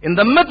 In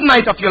the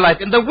midnight of your life,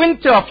 in the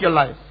winter of your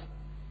life,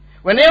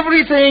 when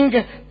everything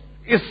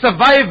is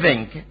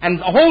surviving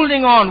and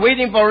holding on,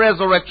 waiting for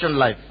resurrection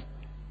life,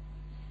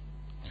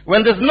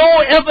 when there's no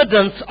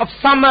evidence of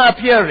summer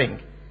appearing,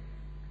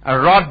 a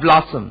rod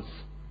blossoms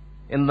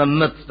in the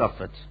midst of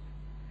it.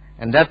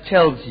 And that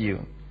tells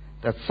you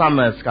that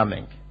summer is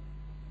coming.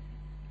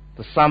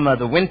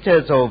 The winter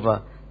is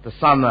over. The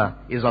summer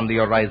is on the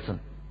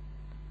horizon.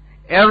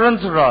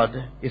 Aaron's rod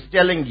is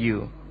telling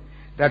you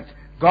that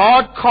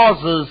God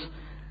causes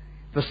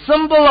the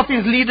symbol of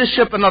his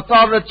leadership and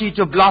authority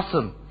to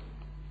blossom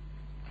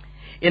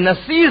in a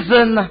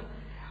season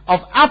of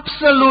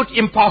absolute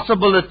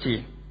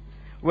impossibility,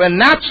 where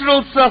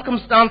natural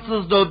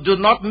circumstances do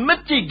not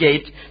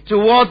mitigate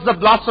towards the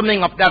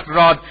blossoming of that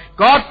rod.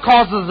 God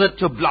causes it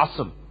to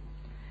blossom.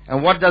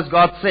 And what does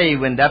God say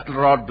when that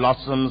rod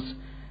blossoms?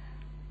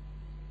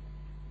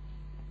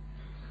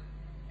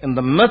 In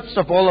the midst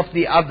of all of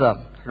the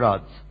other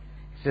rods,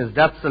 he says,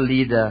 that's the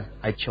leader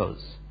I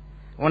chose.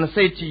 I want to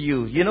say to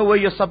you, you know where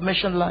your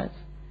submission lies?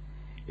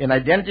 In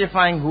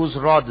identifying whose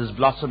rod is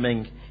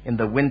blossoming in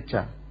the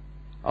winter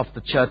of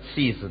the church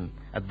season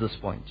at this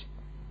point.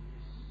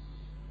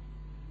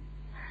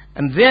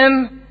 And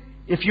then,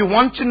 if you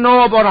want to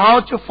know about how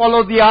to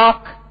follow the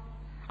ark,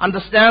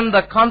 understand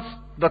the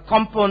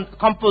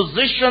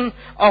composition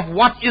of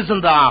what is in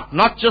the ark.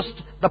 Not just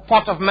the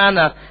pot of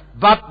manna,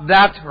 but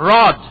that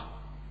rod.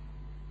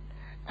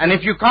 And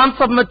if you can't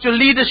submit to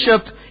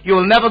leadership, you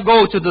will never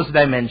go to this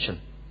dimension.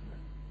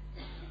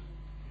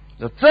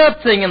 The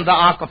third thing in the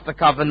Ark of the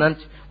Covenant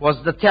was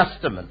the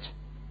testament.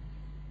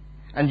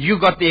 And you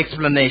got the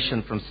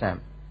explanation from Sam.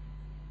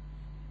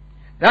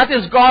 That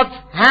is God's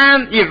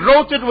hand. He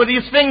wrote it with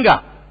his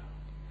finger,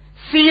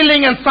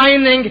 sealing and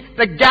signing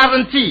the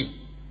guarantee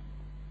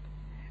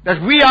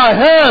that we are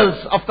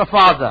heirs of the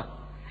Father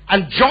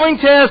and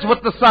joint heirs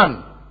with the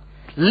Son,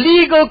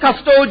 legal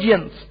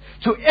custodians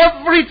to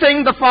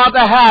everything the Father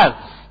has.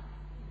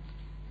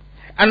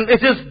 And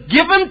it is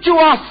given to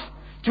us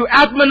to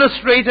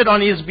administrate it on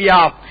his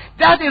behalf.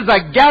 That is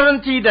a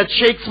guarantee that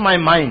shakes my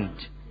mind.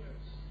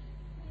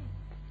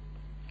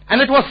 And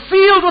it was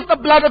sealed with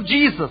the blood of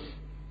Jesus.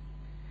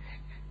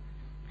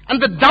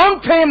 And the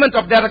down payment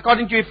of that,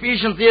 according to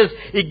Ephesians, is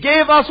He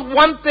gave us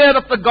 1/3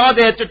 of the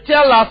Godhead to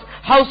tell us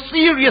how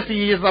serious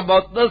He is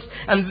about this.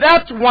 And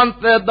that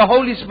 1/3, the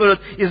Holy Spirit,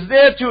 is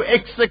there to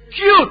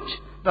execute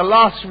the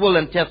last will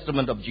and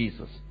testament of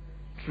Jesus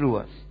through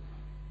us.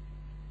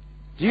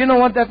 Do you know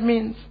what that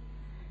means?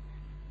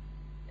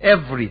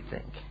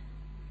 Everything,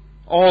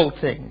 all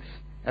things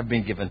have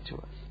been given to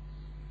us.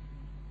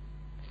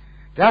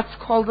 That's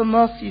called the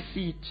mercy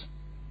seat.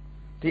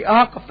 The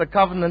Ark of the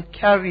Covenant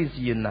carries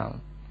you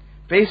now,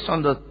 based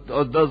on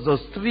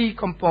those three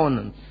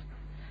components,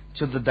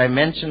 to the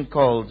dimension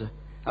called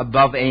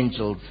above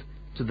angels,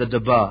 to the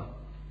Debar,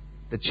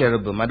 the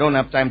cherubim. I don't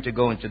have time to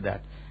go into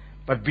that.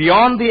 But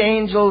beyond the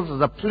angels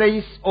is a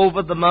place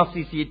over the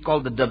mercy seat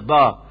called the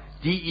Debar,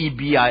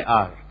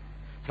 D-E-B-I-R,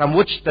 from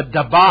which the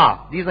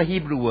Debar, these are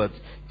Hebrew words,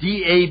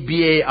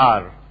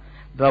 D-A-B-A-R,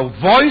 the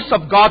voice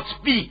of God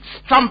speaks,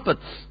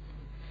 trumpets.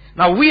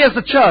 Now we as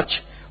a church,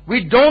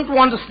 we don't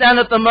want to stand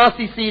at the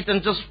mercy seat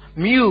and just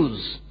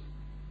muse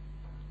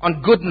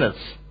on goodness,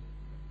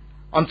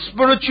 on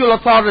spiritual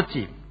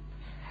authority,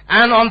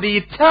 and on the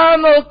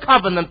eternal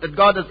covenant that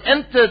God has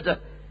entered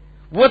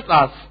with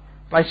us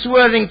by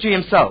swearing to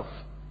Himself.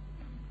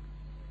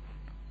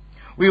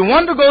 We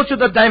want to go to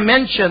the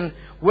dimension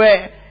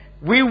where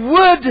we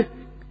would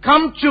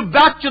come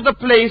back to the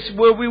place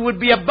where we would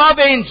be above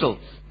angels.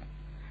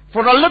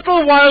 For a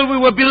little while we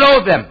were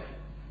below them.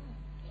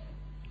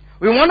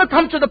 We want to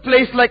come to the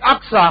place like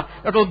Aqsa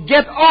that will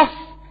get off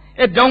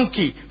a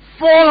donkey,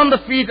 fall on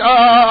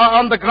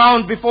the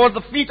ground before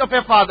the feet of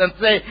her Father and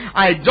say,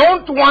 I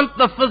don't want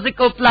the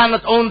physical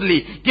planet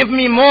only. Give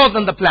me more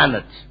than the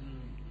planet.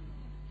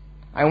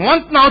 I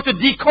want now to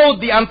decode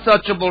the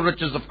unsearchable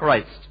riches of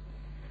Christ.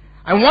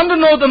 I want to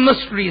know the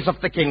mysteries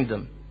of the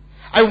kingdom.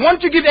 I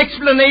want to give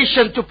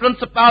explanation to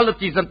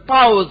principalities and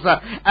powers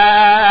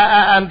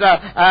and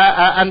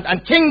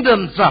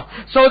kingdoms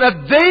so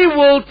that they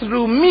will,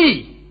 through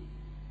me,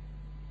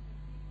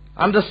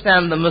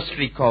 understand the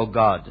mystery called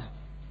God,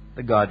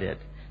 the Godhead.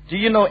 Do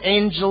you know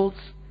angels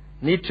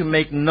need to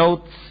make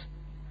notes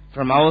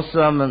from our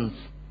sermons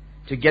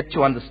to get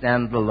to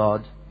understand the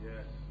Lord?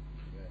 Yes.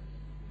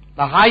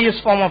 The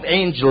highest form of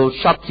angel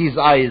shuts his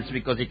eyes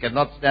because he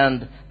cannot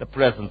stand the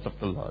presence of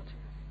the Lord.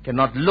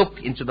 Cannot look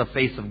into the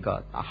face of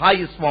God. The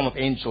highest form of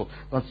angel.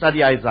 Don't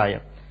study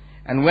Isaiah.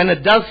 And when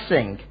it does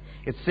sing,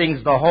 it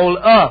sings the whole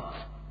earth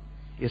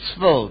is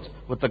filled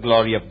with the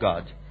glory of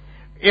God.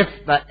 If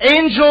the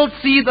angels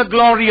see the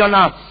glory on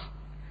us,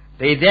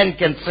 they then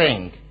can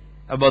sing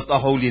about the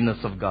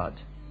holiness of God.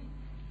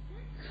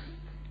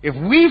 If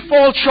we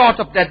fall short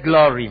of that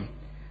glory,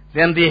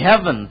 then the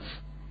heavens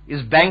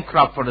is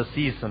bankrupt for a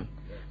season,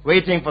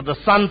 waiting for the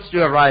suns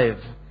to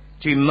arrive,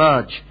 to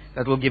emerge,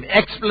 that will give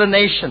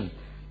explanation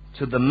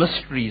to the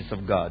mysteries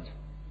of God.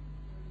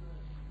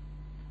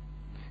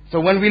 So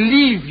when we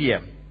leave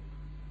here,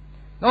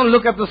 don't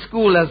look at the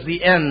school as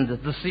the end,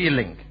 the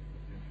ceiling.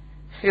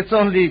 It's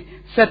only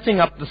setting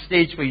up the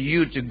stage for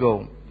you to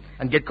go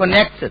and get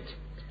connected.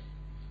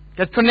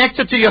 Get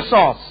connected to your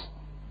source.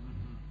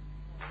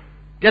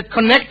 Get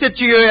connected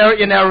to your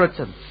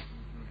inheritance.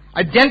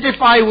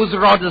 Identify whose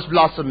rod is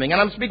blossoming.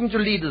 And I'm speaking to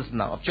leaders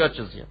now of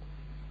churches here.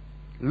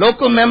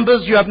 Local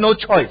members, you have no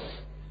choice.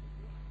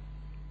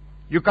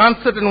 You can't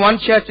sit in one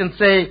church and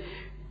say,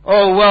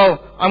 oh,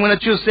 well, I'm going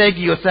to choose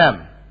Segi or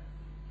Sam,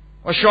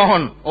 or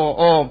Sean,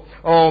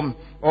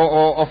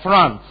 or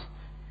Franz.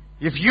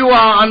 If you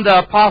are under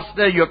a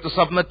pastor, you have to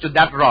submit to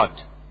that rod.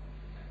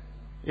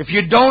 If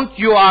you don't,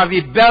 you are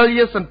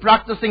rebellious and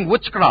practicing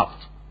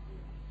witchcraft.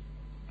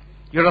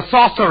 You're a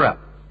sorcerer.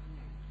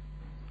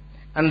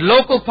 And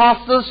local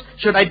pastors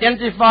should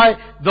identify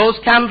those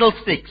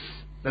candlesticks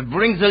that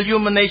brings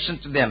illumination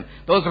to them,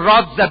 those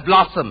rods that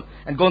blossom,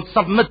 and go and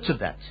submit to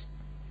that.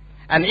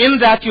 And in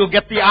that you'll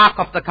get the Ark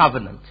of the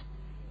Covenant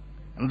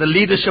and the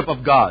leadership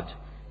of God,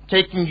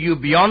 taking you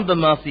beyond the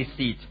mercy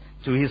seat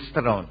to His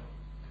throne.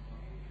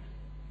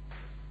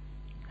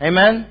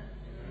 Amen?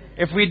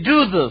 If we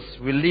do this,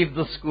 we leave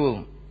the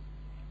school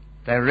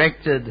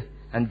directed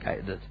and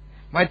guided.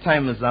 My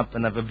time is up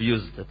and I've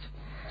abused it.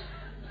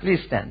 Please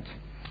stand.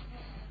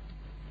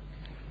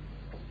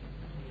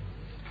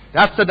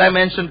 That's the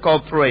dimension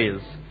called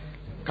praise.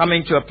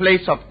 Coming to a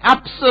place of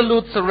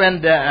absolute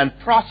surrender and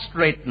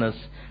prostrateness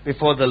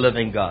before the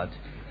living God.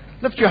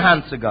 Lift your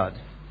hands to God.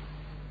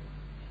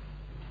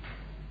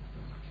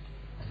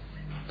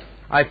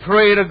 I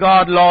pray to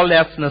God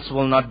lawlessness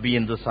will not be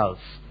in this house.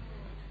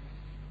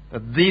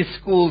 That these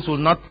schools will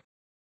not